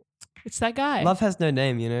 Hey, It's that guy. love has no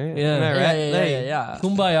name, you know? Yeah. Am I right? yeah.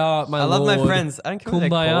 Kumbaya, my I love my lord. friends. I don't care what they're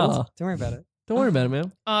Kumbaya. called. Don't worry about it. Don't worry about it,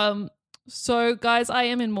 man. So guys, I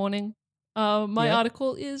am in mourning. My Yeah.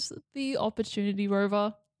 article is the Opportunity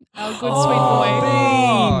Rover. Our good Oh, sweet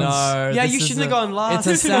boy. No. Yeah, this you is shouldn't have gone last.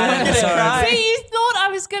 It's a sad I'm gonna episode. cry. See, you thought I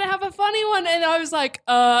was gonna have a funny one, and I was like,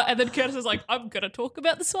 and then Curtis was like, I'm gonna talk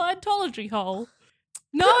about the Scientology hole.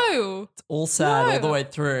 No. all sad No. all the way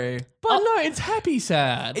through. But no, it's happy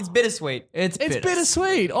sad. It's bittersweet. It's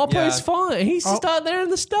bittersweet. Oppo's Yeah. fine. He's just out there in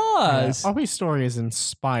the stars. Oppie's story is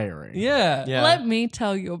inspiring. Yeah. Yeah. Let me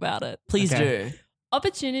tell you about it. Please Okay. do.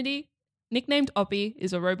 Opportunity, nicknamed Oppie,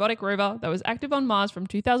 is a robotic rover that was active on Mars from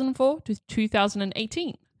 2004 to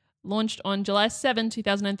 2018. Launched on July 7,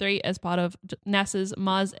 2003 as part of NASA's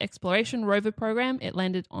Mars Exploration Rover program, it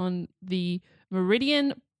landed on the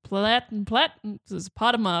Meridian this is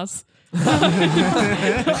part of Mars.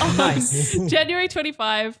 Nice. January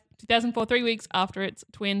 25, 2004, 3 weeks after its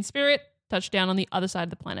twin Spirit touched down on the other side of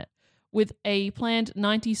the planet. With a planned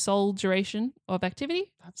 90 sol duration of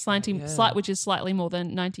activity, which is slightly more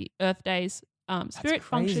than 90 Earth days. Spirit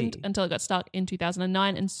functioned until it got stuck in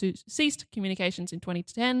 2009 and ceased communications in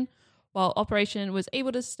 2010, while Opportunity was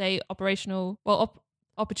able to stay operational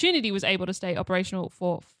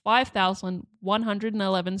for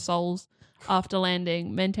 5,111 sols after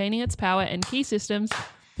landing, maintaining its power and key systems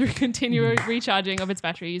through continual recharging of its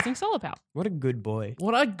battery using solar power. What a good boy.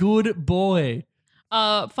 What a good boy.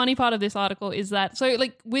 Funny part of this article is that, so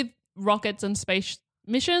like with rockets and space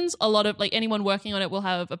missions, a lot of like anyone working on it will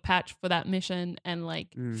have a patch for that mission and like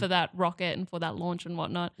for that rocket and for that launch and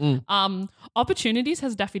whatnot. Opportunities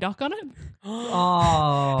has Daffy Duck on it.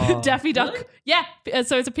 Oh. Daffy Duck. Yeah.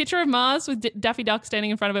 So it's a picture of Mars with Daffy Duck standing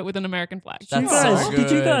in front of it with an American flag. Did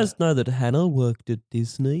you guys know that Hannah worked at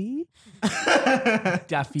Disney?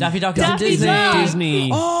 Daffy Duck is Daffy Disney. Duck. Disney.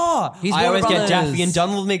 Oh, He's I always Warner get Brothers. Daffy and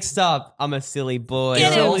Donald mixed up. I'm a silly boy.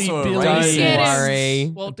 Get him. Also a Billy. racist. Get him.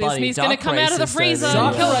 worry. Walt Bloody Disney's going to duck come out of the racist freezer over and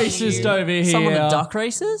Duck kill racist you. over here. Someone a duck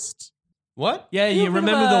racist? What? Yeah, you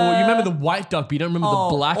remember the white duck, but you don't remember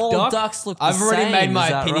the black all duck? ducks look the I've already same, made my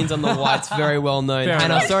is that opinions right? on the whites very well known. Fair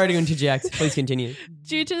Hannah, enough. sorry to interject. Please continue.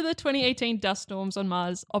 Due to the 2018 dust storms on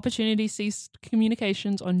Mars, Opportunity ceased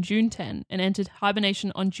communications on June 10 and entered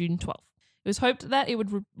hibernation on June 12. It was hoped that it would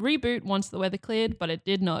reboot once the weather cleared, but it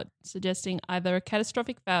did not, suggesting either a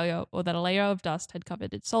catastrophic failure or that a layer of dust had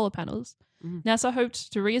covered its solar panels. NASA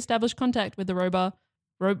hoped to re-establish contact with the rover.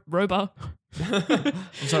 I'm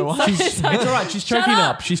sorry, what? It's all right. She's choking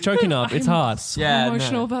up. up. She's choking up. It's hard. Yeah,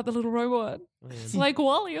 Emotional no. about the little robot. It's like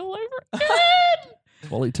Wally all over again.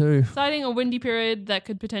 Wally too. Citing a windy period that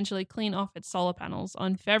could potentially clean off its solar panels,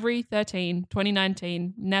 on February 13,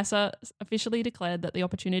 2019, NASA officially declared that the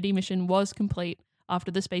Opportunity mission was complete after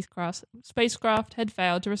the spacecraft had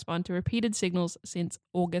failed to respond to repeated signals since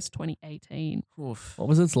August 2018. Oof. What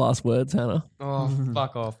was its last words, Hannah? Oh,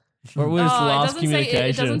 fuck off. What was its last it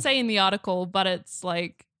communication? doesn't say in the article, but it's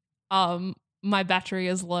like, my battery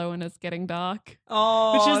is low and it's getting dark.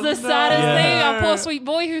 Oh, Which is the saddest Yeah. thing. Our poor sweet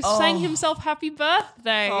boy who sang himself happy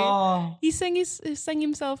birthday. Oh. He sang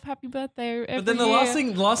himself happy birthday every But then the year last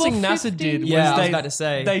thing for NASA 15 did was Yeah, I was they, about to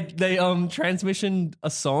say. they transmissioned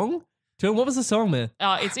a song to him. What was the song, man?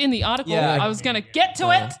 It's in the article. Yeah. I was going to get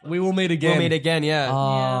to it. We will meet again. We'll meet again, yeah.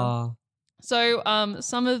 Oh. So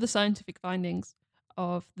some of the scientific findings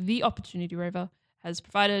of the Opportunity rover has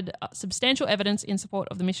provided substantial evidence in support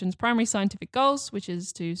of the mission's primary scientific goals, which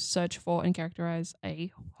is to search for and characterize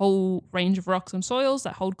a whole range of rocks and soils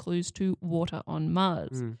that hold clues to water on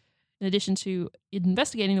Mars. In addition to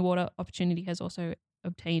investigating the water, Opportunity has also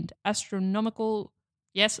obtained astronomical,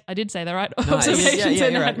 yes, I did say that right, observations Yeah,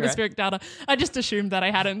 and you're right, atmospheric data. I just assumed that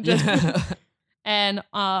I hadn't. And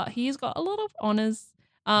he's got a lot of honors.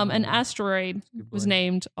 An asteroid was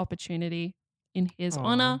named Opportunity in his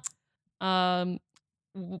honor. On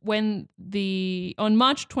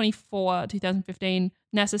March 24, 2015,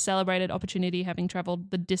 NASA celebrated Opportunity having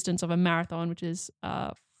traveled the distance of a marathon, which is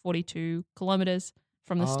 42 kilometers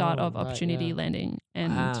from the start of Opportunity landing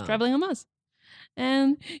and traveling on Mars.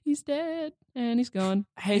 And he's dead and he's gone.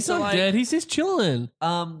 Hey, He's so not like, dead. He's just chilling.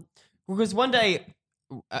 Because one day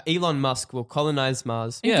Elon Musk will colonize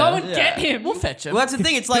Mars. Yeah. Go and get him. we'll fetch him. Well, that's the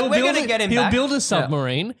thing. It's like, we're going to get him He'll back. build a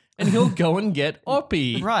submarine and he'll go and get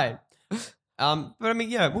Oppie. Right. But I mean,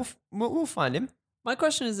 yeah, we'll find him. My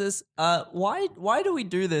question is this: why do we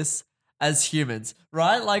do this as humans?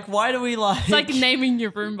 Right? Like, why do we like? It's like naming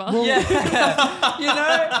your Roomba. Yeah, you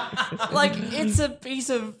know, like it's a piece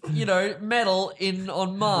of metal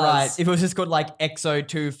on Mars. Right. If it was just called like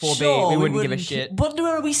XO24B, Sure, we wouldn't give a shit. But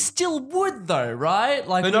no, we still would though, right?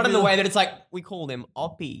 Like, But not we'd in be the way like- that it's like, we called him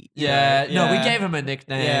Oppie. Yeah, You know? no, we gave him a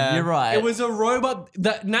nickname. Yeah. You're right. It was a robot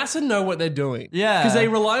that NASA know what they're doing. Yeah. Because they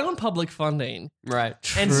rely on public funding. Right.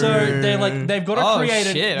 And so they're like, they've got to Oh, create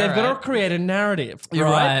shit, they've got alright. to create a narrative. You're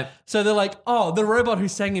right. So they're like, oh, the robot who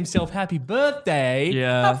sang himself happy birthday.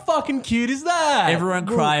 Yeah. How fucking cute is that? Everyone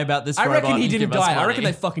cry about this I robot reckon he and didn't give us die. I money. reckon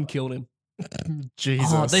they fucking killed him. Jesus.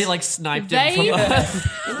 Oh, they like sniped They- him from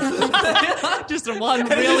Earth. Just one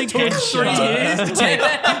really good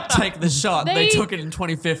shot. Take the shot. They They- took it in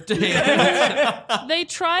 2015. They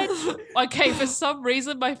tried. Okay, for some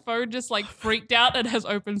reason, my phone just like freaked out and has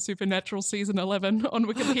opened Supernatural season 11 on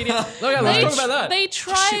Wikipedia. Okay, let's talk about that. They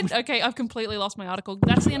tried. Okay, I've completely lost my article.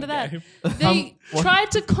 That's the end of that. They tried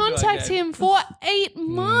to contact him for 8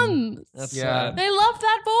 months. That's Yeah. sad. They love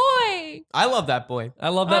that boy. I love that boy. I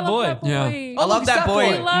love that boy. Yeah. I love it's that that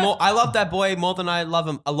boy. boy. I love that boy more than I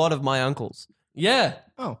love a lot of my uncles. Yeah.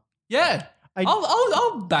 Oh. Yeah.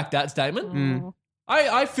 I'll back that statement.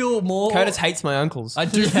 I feel more. Curtis hates my uncles. I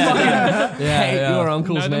do fucking hate your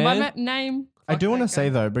uncles, Know them man. by name. I do want to Fuck say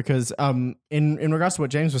that guy. though, because in regards to what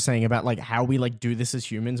James was saying about like how we like do this as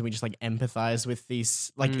humans, and we just like empathize with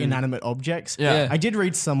these like inanimate objects. Yeah. I did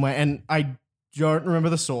read somewhere, and I don't remember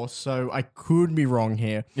the source, so I could be wrong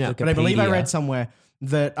here. Yeah. But I believe I Wikipedia. read somewhere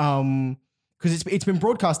that because it's been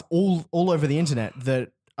broadcast all over the internet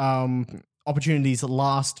that Opportunity's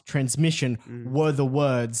last transmission were the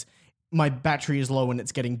words, "My battery is low and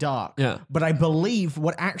it's getting dark." Yeah. But I believe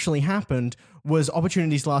what actually happened was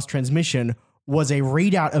Opportunity's last transmission was a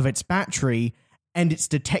readout of its battery and its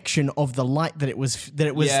detection of the light that it was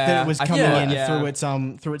Yeah, I coming feel in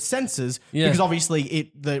that. through its sensors, Yeah. because obviously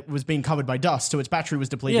it was being covered by dust, so its battery was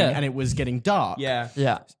depleting Yeah. and it was getting dark. Yeah.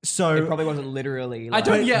 Yeah. So It probably wasn't literally. I Like,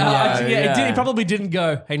 don't. Yeah. It probably didn't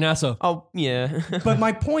go. Hey, NASA. Oh, yeah. but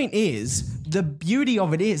my point is, the beauty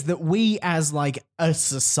of it is that we as like a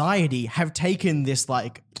society have taken this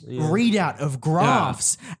like readout of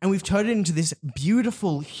graphs and we've turned it into this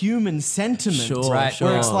beautiful human sentiment. Sure, Right. sure.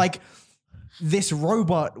 Where it's like this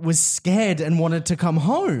robot was scared and wanted to come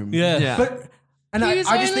home. Yeah. Yeah. But and He was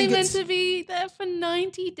I just only think meant it's to be there for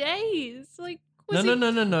 90 days. Like, was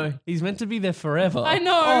No. He's meant to be there forever. I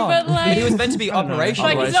know, but like, He was meant to be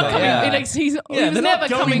operational. like he's not so, coming. yeah. Like, he Yeah, was they're never not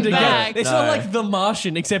going coming together. back. It's not like The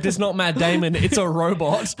Martian, except it's not Matt Damon. It's a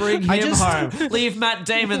robot. Bring I him just- home. Leave Matt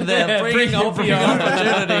Damon there. Yeah, bring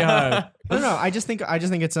Opportunity home. No, I just think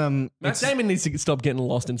it's Matt it's, Damon needs to stop getting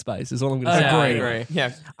lost in space. Is all I'm going to say. Yeah, I Agree. agree.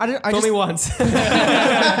 Yeah. I Fool just, me once.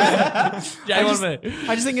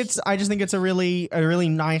 I just think it's a really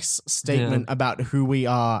nice statement about who we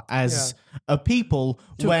are as a people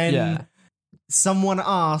when yeah. someone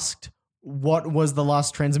asked what was the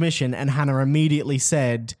last transmission and Hannah immediately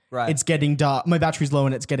said Right. it's getting dark, my battery's low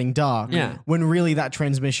and it's getting dark. Yeah. When really that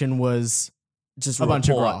transmission was Just a bunch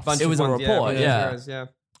of report. graphs. It was a report. Yeah. Yeah.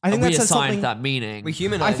 I think we that says assigned something that meaning. We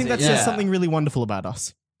humanize I think it. that says Yeah. something really wonderful about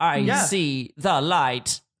us. I see the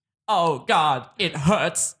light. Oh God, it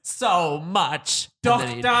hurts so much.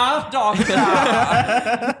 Doctor.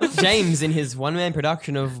 James in his one-man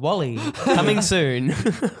production of Wall-E coming soon.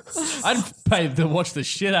 I'd pay to watch the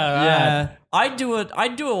shit out of that. I'd do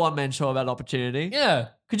a one-man show about Opportunity. Yeah.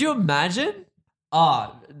 Could you imagine?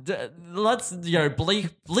 Let's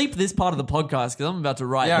bleep this part of the podcast because I'm about to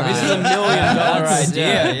write. Yeah, that. this is $1 million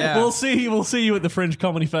idea. Yeah. We'll see you at the Fringe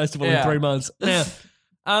Comedy Festival in Yeah. 3 months. Now,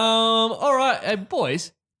 all right,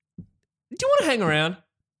 boys. Do you want to hang around?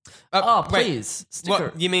 Oh, wait. please.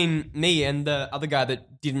 What, you mean me and the other guy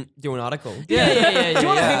that didn't do an article? Yeah. Do you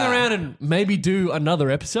want to hang around and maybe do another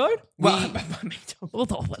episode? Well,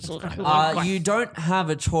 You don't have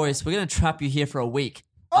a choice. We're going to trap you here for a week.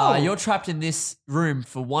 You're trapped in this room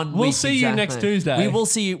for 1 week. We'll see you exactly. next Tuesday. We will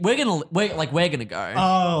see you. We're gonna go.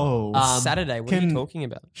 Oh. Saturday. What are you talking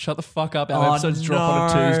about? Shut the fuck up. Our episodes drop on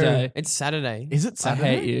a no. Tuesday. It's Saturday. Is it I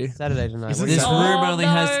Saturday? hate you. Saturday tonight. Is it What do you This got? room Oh, only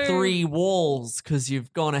no. has 3 walls because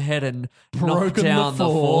you've gone ahead and knocked Broken the down the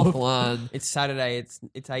fourth. fourth one. It's Saturday. It's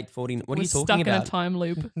 8:40. What are We're you stuck talking in a about? time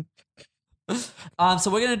loop.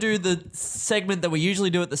 So we're going to do the segment that we usually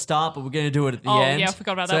do at the start, but we're going to do it at the Oh, end. yeah, I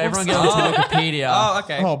forgot about so that. everyone Whoops. go to Wikipedia. Oh,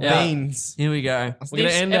 okay. Oh, Yeah. beans. Here we go. We're gonna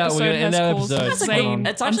end our episode. That's Pain,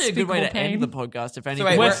 it's actually a good way to unspeakable end the pain. podcast. If anything,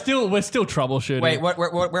 wait, We're where- still troubleshooting. Wait,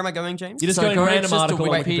 where am I going, James? You're just So going go random just to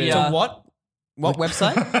article on Wikipedia. Wikipedia. To what? What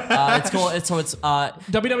website? it's called. It's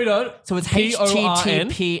www. So it's PORN.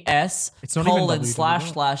 https It's not even colon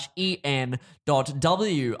www.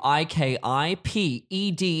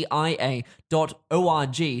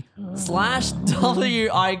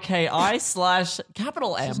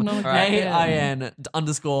 .wiki.wiki.org/wiki/capital M AIN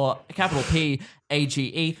underscore capital P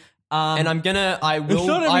AGE. And I not will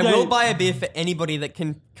every day. buy a beer for anybody that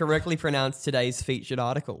can correctly pronounce today's featured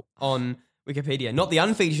article on Wikipedia. Not the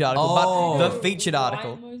unfeatured article, Oh. but the featured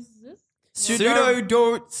article.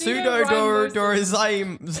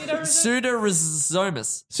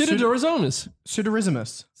 Pseudorhizomus. Pseudorhizomus.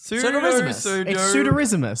 Pseudorhizomus. Pseudorhizomus. It's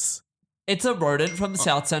pseudorhizomus. It's a rodent from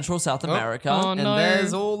South Central South America. Oh, And no.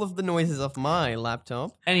 there's all of the noises off my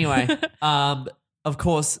laptop. Anyway, of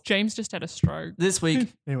course, James just had a stroke. this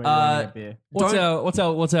week. Anyway, beer. What's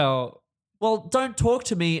Don't- our Well, don't talk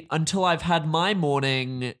to me until I've had my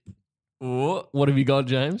morning. Ooh. what have you got,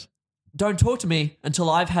 James? Don't talk to me until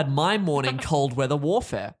I've had my morning cold weather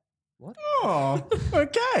warfare. Oh,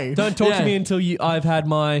 okay. Don't talk Yeah. to me until I've had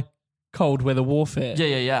my cold weather warfare.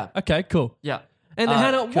 Yeah. Okay, cool. Yeah. And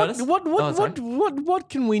Hannah, Curtis? what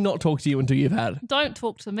can we not talk to you until you've had? Don't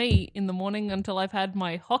talk to me in the morning until I've had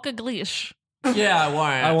my Hockaglish. Yeah,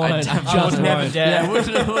 I won't. I just would never dare. Yeah,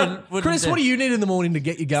 wouldn't Chris, what do you need in the morning to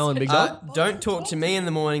get you going, big dog? Don't talk to me in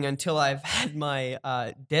the morning until I've had my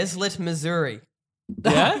Deslet, Missouri.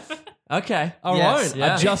 Yeah? Okay. I Yes. won't.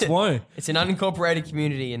 Yeah. I just won't. It's an unincorporated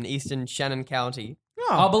community in eastern Shannon County.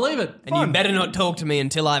 I'll believe it. And you better not talk to me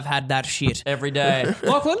until I've had that shit. Every day.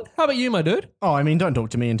 Lachlan, how about you, my dude? Oh, I mean, don't talk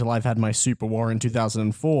to me until I've had my Super War in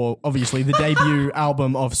 2004. Obviously, the debut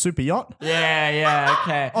album of Super Yacht. Yeah,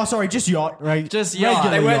 okay. Oh, sorry, just Yacht, right? Just Yacht.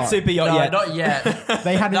 Regular They weren't Yacht. Super Yacht No, yet. not yet.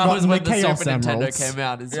 They hadn't That was gotten the when the Chaos Super Nintendo Emeralds. came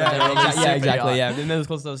out. Is Yeah, exactly. Yeah, and then of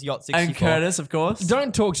course there was Yacht 64. And Curtis, of course.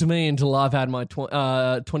 Don't talk to me until I've had my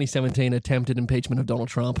 2017 attempted impeachment of Donald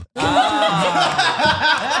Trump.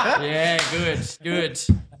 Yeah, good. Mood.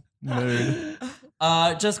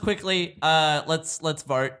 Just quickly, let's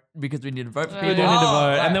vote because we need to vote for people. We do need to vote,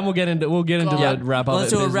 Right. and then we'll get into the wrap up.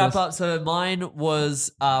 Let's do a wrap up. So mine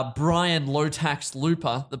was Brian Low Tax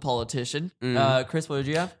Looper, the politician. Chris, what did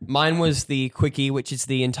you have? Mine was the Quickie, which is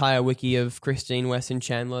the entire wiki of Christine Weston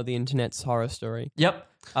Chandler, the internet's horror story. Yep.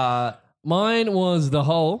 Mine was the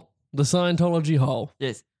Scientology hole.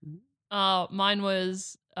 Yes. Mine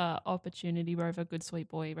was Opportunity Rover, Good Sweet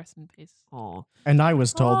Boy, rest in peace. Oh. And I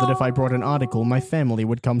was told that if I brought an article, my family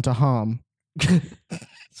would come to harm.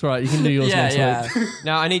 That's right. You can do yours next week.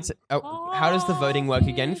 Now I need to. How does the voting work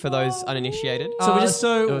again for those uninitiated? So we just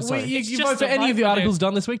sorry. you It's vote just for a any vote of the for articles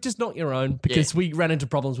done this week, just not your own, because we ran into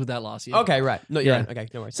problems with that last year. Okay, right. No, Yeah. okay,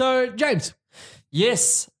 no worries. So James,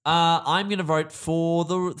 Yes. I'm going to vote for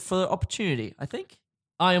the opportunity. I think.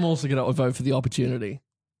 I am also going to vote for the opportunity.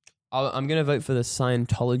 I'm going to vote for the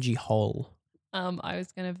Scientology hole. I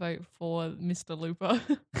was going to vote for Mr. Looper.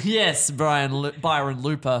 Yes, Byron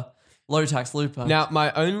Looper, Low Tax Looper. Now,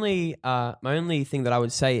 my only thing that I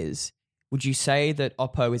would say is, would you say that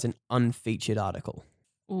Oppo is an unfeatured article?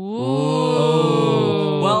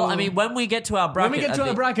 Ooh. Well, I mean, when we get to our bracket, When we get to I our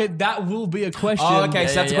think- bracket, that will be a question. Oh, okay,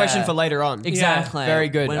 so Yeah, that's a yeah, question yeah. for later on. Exactly. Very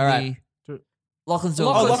good. When All right. Lachlan's doing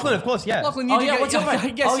Lachlan- Oh, Lachlan, of course, yeah. Lachlan, you Oh, did yeah, get, what's your vote? I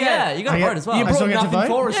guess, Oh, yeah, you got to I vote as well. You I brought still get to nothing vote?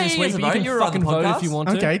 for us Yeah, this you week, get to but you vote. can You're on the fucking vote if you podcast. want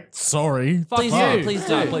to. Okay, sorry. Please Fuck do, you. please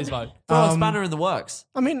No, do. please vote. Throw a spanner in the works.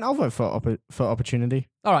 I mean, I'll vote for opportunity.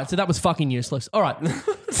 All right, so that was fucking useless. All right.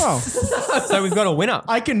 Oh, So we've got a winner.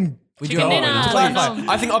 I can. We Chicken dinner.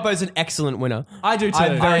 I think Oppo's an excellent winner. I do too.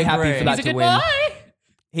 I'm very happy agree. for that He's a to good win. boy.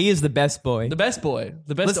 He is the best boy. The best boy.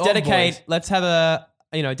 The best Let's of dedicate. boys. Let's have a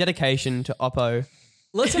dedication to Oppo.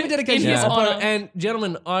 Let's have a dedication In to his Oppo. honor. And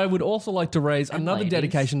gentlemen, I would also like to raise another ladies.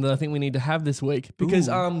 dedication that I think we need to have this week because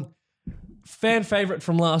fan favorite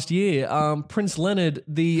from last year, Prince Leonard,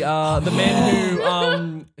 the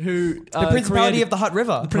man who The Principality of the Hutt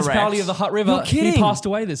River. the Principality Correct. of the Hutt River. You're kidding. He passed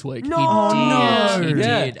away this week. No. He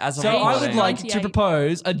Yeah. did. As a So I holiday. would like to 98.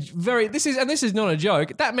 propose a very this is not a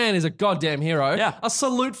joke. That man is a goddamn hero. Yeah. A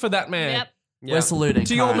salute for that man. Yep. We're saluting.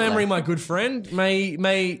 To your currently. memory, my good friend.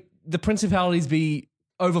 May the principalities be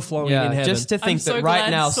overflowing in heaven. just to think I'm so that right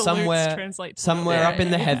glad now, salutes translate to somewhere that. up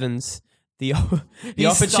in the heavens, the He's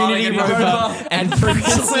Opportunity starting a Rover rover and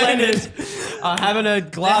Prince Leonard are having a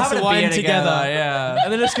glass Having of a wine beer together. Yeah.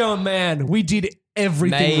 and they're just going, man, we did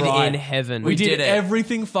everything Made right. in heaven. We did did it.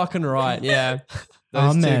 everything fucking right. Yeah.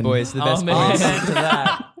 Those two Amen. boys, the best Amen boys. to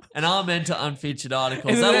that. And amen to unfeatured articles.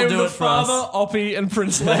 In the That'll name do of it the for us. Father, Oppie, and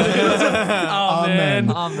Prince Leonard.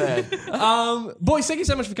 Amen. Amen. Boys, thank you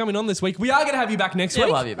so much for coming on this week. We are going to have you back next Yeah,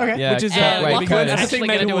 week. we'll have you back. Okay. Yeah, Which is wait, really good. Curtis. And I Actually think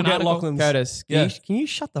maybe gonna do we'll an get article. Lachlan's. Curtis, Yeah. can you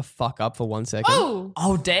shut the fuck up for 1 second? Oh.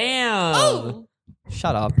 Oh, damn. Oh.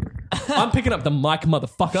 Shut up. I'm picking up the mic,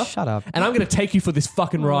 motherfucker. Shut up. And I'm going to take you for this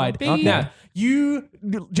fucking ride. beat. Now,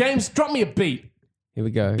 James, drop me a beat. Here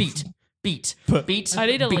we go. Beat. I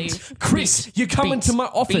need to beat. leave. Chris, you come Beat. into my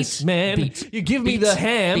office, Beat. man. Beat. You give me Beat. the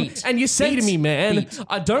ham, Beat. and you say to Beat. me, man, Beat.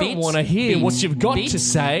 I don't Beat. want to hear Beat. what you've got Beat. to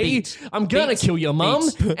say. Beat. I'm going to Beat. kill your mum.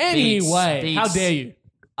 Beat. Anyway, Beat. how dare you?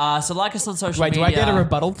 So like us on social Wait, do media. I get a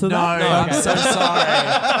rebuttal to No, that? No, I'm okay. so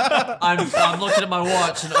sorry. I'm looking at my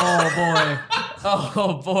watch and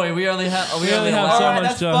oh boy, we only have have so Alright, much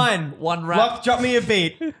that's time. fine. one rap. Drop me a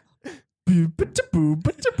beat.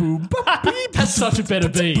 That's such a better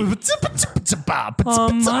beat.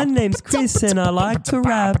 My name's Chris and I like to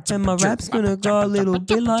rap, and my rap's gonna go a little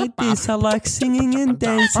bit like this. I like singing and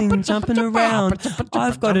dancing, jumping around.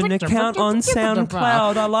 I've got an account on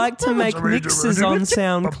SoundCloud. I like to make mixes on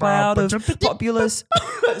SoundCloud of popular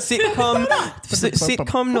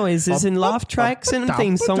sitcom noises and laugh tracks and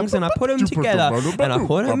theme songs, and I put them together and I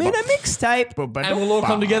put them in a mixtape. And we'll all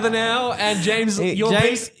come together now. And James, your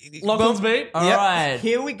James, beat, Lachlan's beat. All Yep. right.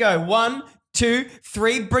 Here we go. 1, 2,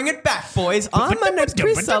 3, bring it back, boys. I'm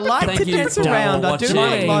Chris. I like Thank to you dance for around. I do watching.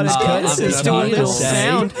 like a lot of I'm dances. Do a little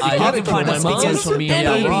sound. You can find us on social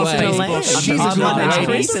media. I'm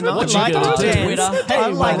Chris and I like to dance. I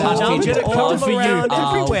like to jump all around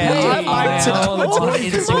everywhere. I like to talk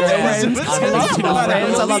to friends.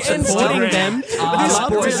 I love supporting them.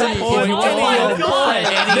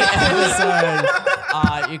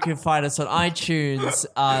 You can find us on iTunes,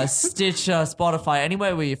 Stitcher, Spotify,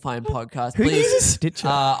 anywhere where you find podcasts. Who Please. uses Stitcher?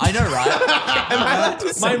 I know, right?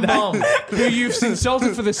 My mom, who you've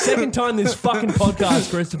insulted for the second time this fucking podcast,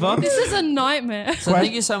 Christopher. This is a nightmare. So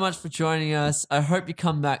thank you so much for joining us. I hope you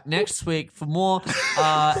come back next week for more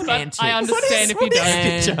antics. I understand if you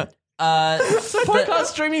don't. It's a podcast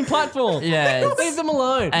streaming platform. Yeah. Leave them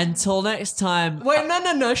alone. Until next time. Wait,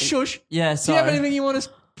 no, shush. Yeah, Do sorry. you have anything you want to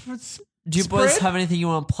Do you boys have anything you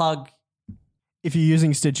want to plug? If you're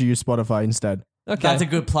using Stitcher, use Spotify instead. Okay. That's a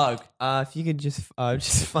good plug. If you could just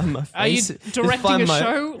find my face. Are you directing a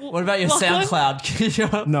show? What about your Lachlan?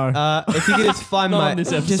 SoundCloud? No. If you could just find Not on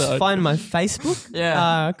this episode. my Facebook.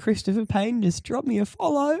 Yeah. Christopher Payne. Just drop me a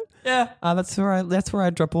follow. Yeah. That's where I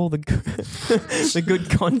drop all the the good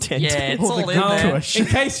content. Yeah, it's all the in there. In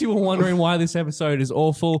case you were wondering why this episode is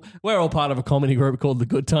awful, we're all part of a comedy group called the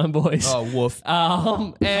Good Time Boys. Oh, woof.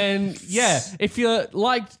 And yeah, if you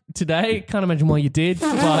liked today, can't imagine why you did,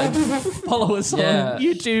 but follow us Yeah. on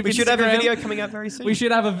YouTube. We should have a Instagram. video coming out very soon. We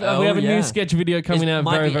should have a Oh, we have a yeah. new sketch video coming It out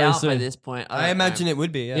might very, be very out soon. by this point. I imagine it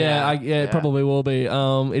would be. Yeah, it probably will be.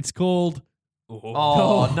 It's called.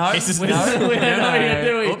 Oh, no. We don't know what you're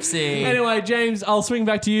doing. Oopsie. Anyway, James, I'll swing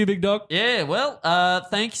back to you, big dog. Yeah, well,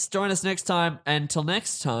 thanks. Join us next time. Until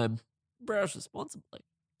next time, browse responsibly.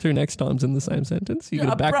 2 next times in the same sentence. You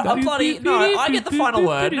got to back that. I get the final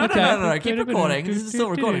word. No. Keep recording. This is still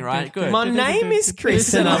recording, right? Good. My name is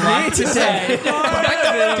Chris, and I like to say.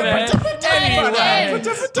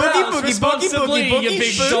 Boogie, responsibly, you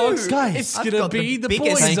big dogs. Guys, It's I've going to got be the biggest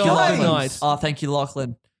boys Thank you, all Lachlan. night. Oh, thank you,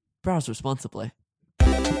 Lachlan. Browse responsibly.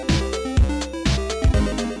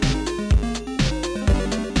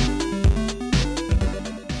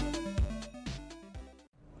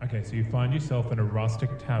 Okay, so you find yourself in a rustic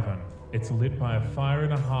tavern. It's lit by a fire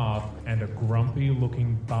and a hearth and a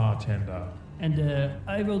grumpy-looking bartender. And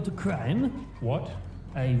I roll to crime. What?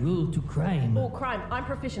 I roll to crime. Oh, crime. I'm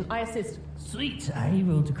proficient. I assist. Sweet. I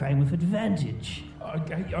roll to crime with advantage.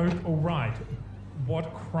 Okay, all right.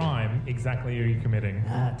 What crime exactly are you committing?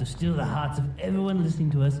 To steal the hearts of everyone listening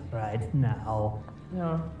to us right now.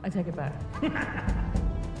 No, I take it back.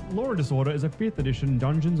 Law and Disorder is a 5th edition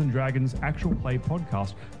Dungeons & Dragons actual play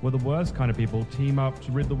podcast where the worst kind of people team up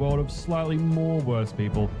to rid the world of slightly more worse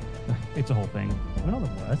people. It's a whole thing. We're not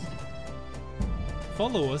the worst.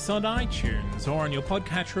 Follow us on iTunes or on your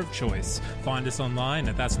podcatcher of choice. Find us online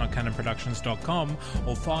at that'snotcanonproductions.com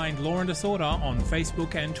or find Law and Disorder on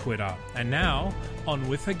Facebook and Twitter. And now, on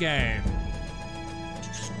with the game.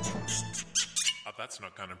 A That's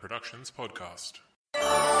Not Canon Productions podcast.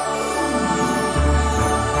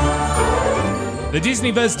 The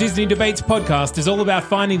Disney vs. Disney Debates podcast is all about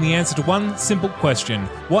finding the answer to one simple question.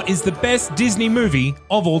 What is the best Disney movie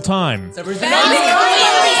of all time?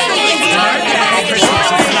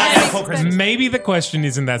 Maybe the question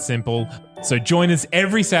isn't that simple. So join us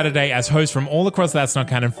every Saturday as hosts from all across That's Not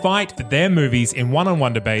Canon fight for their movies in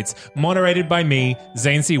one-on-one debates moderated by me,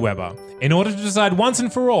 Zane C. Weber, in order to decide once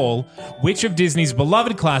and for all which of Disney's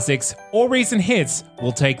beloved classics or recent hits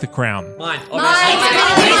will take the crown. Mine.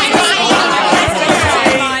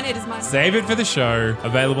 It is mine. Save it for the show.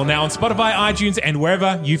 Available now on Spotify, iTunes, and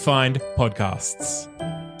wherever you find podcasts.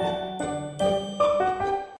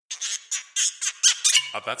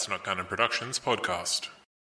 A That's Not Canon Productions podcast.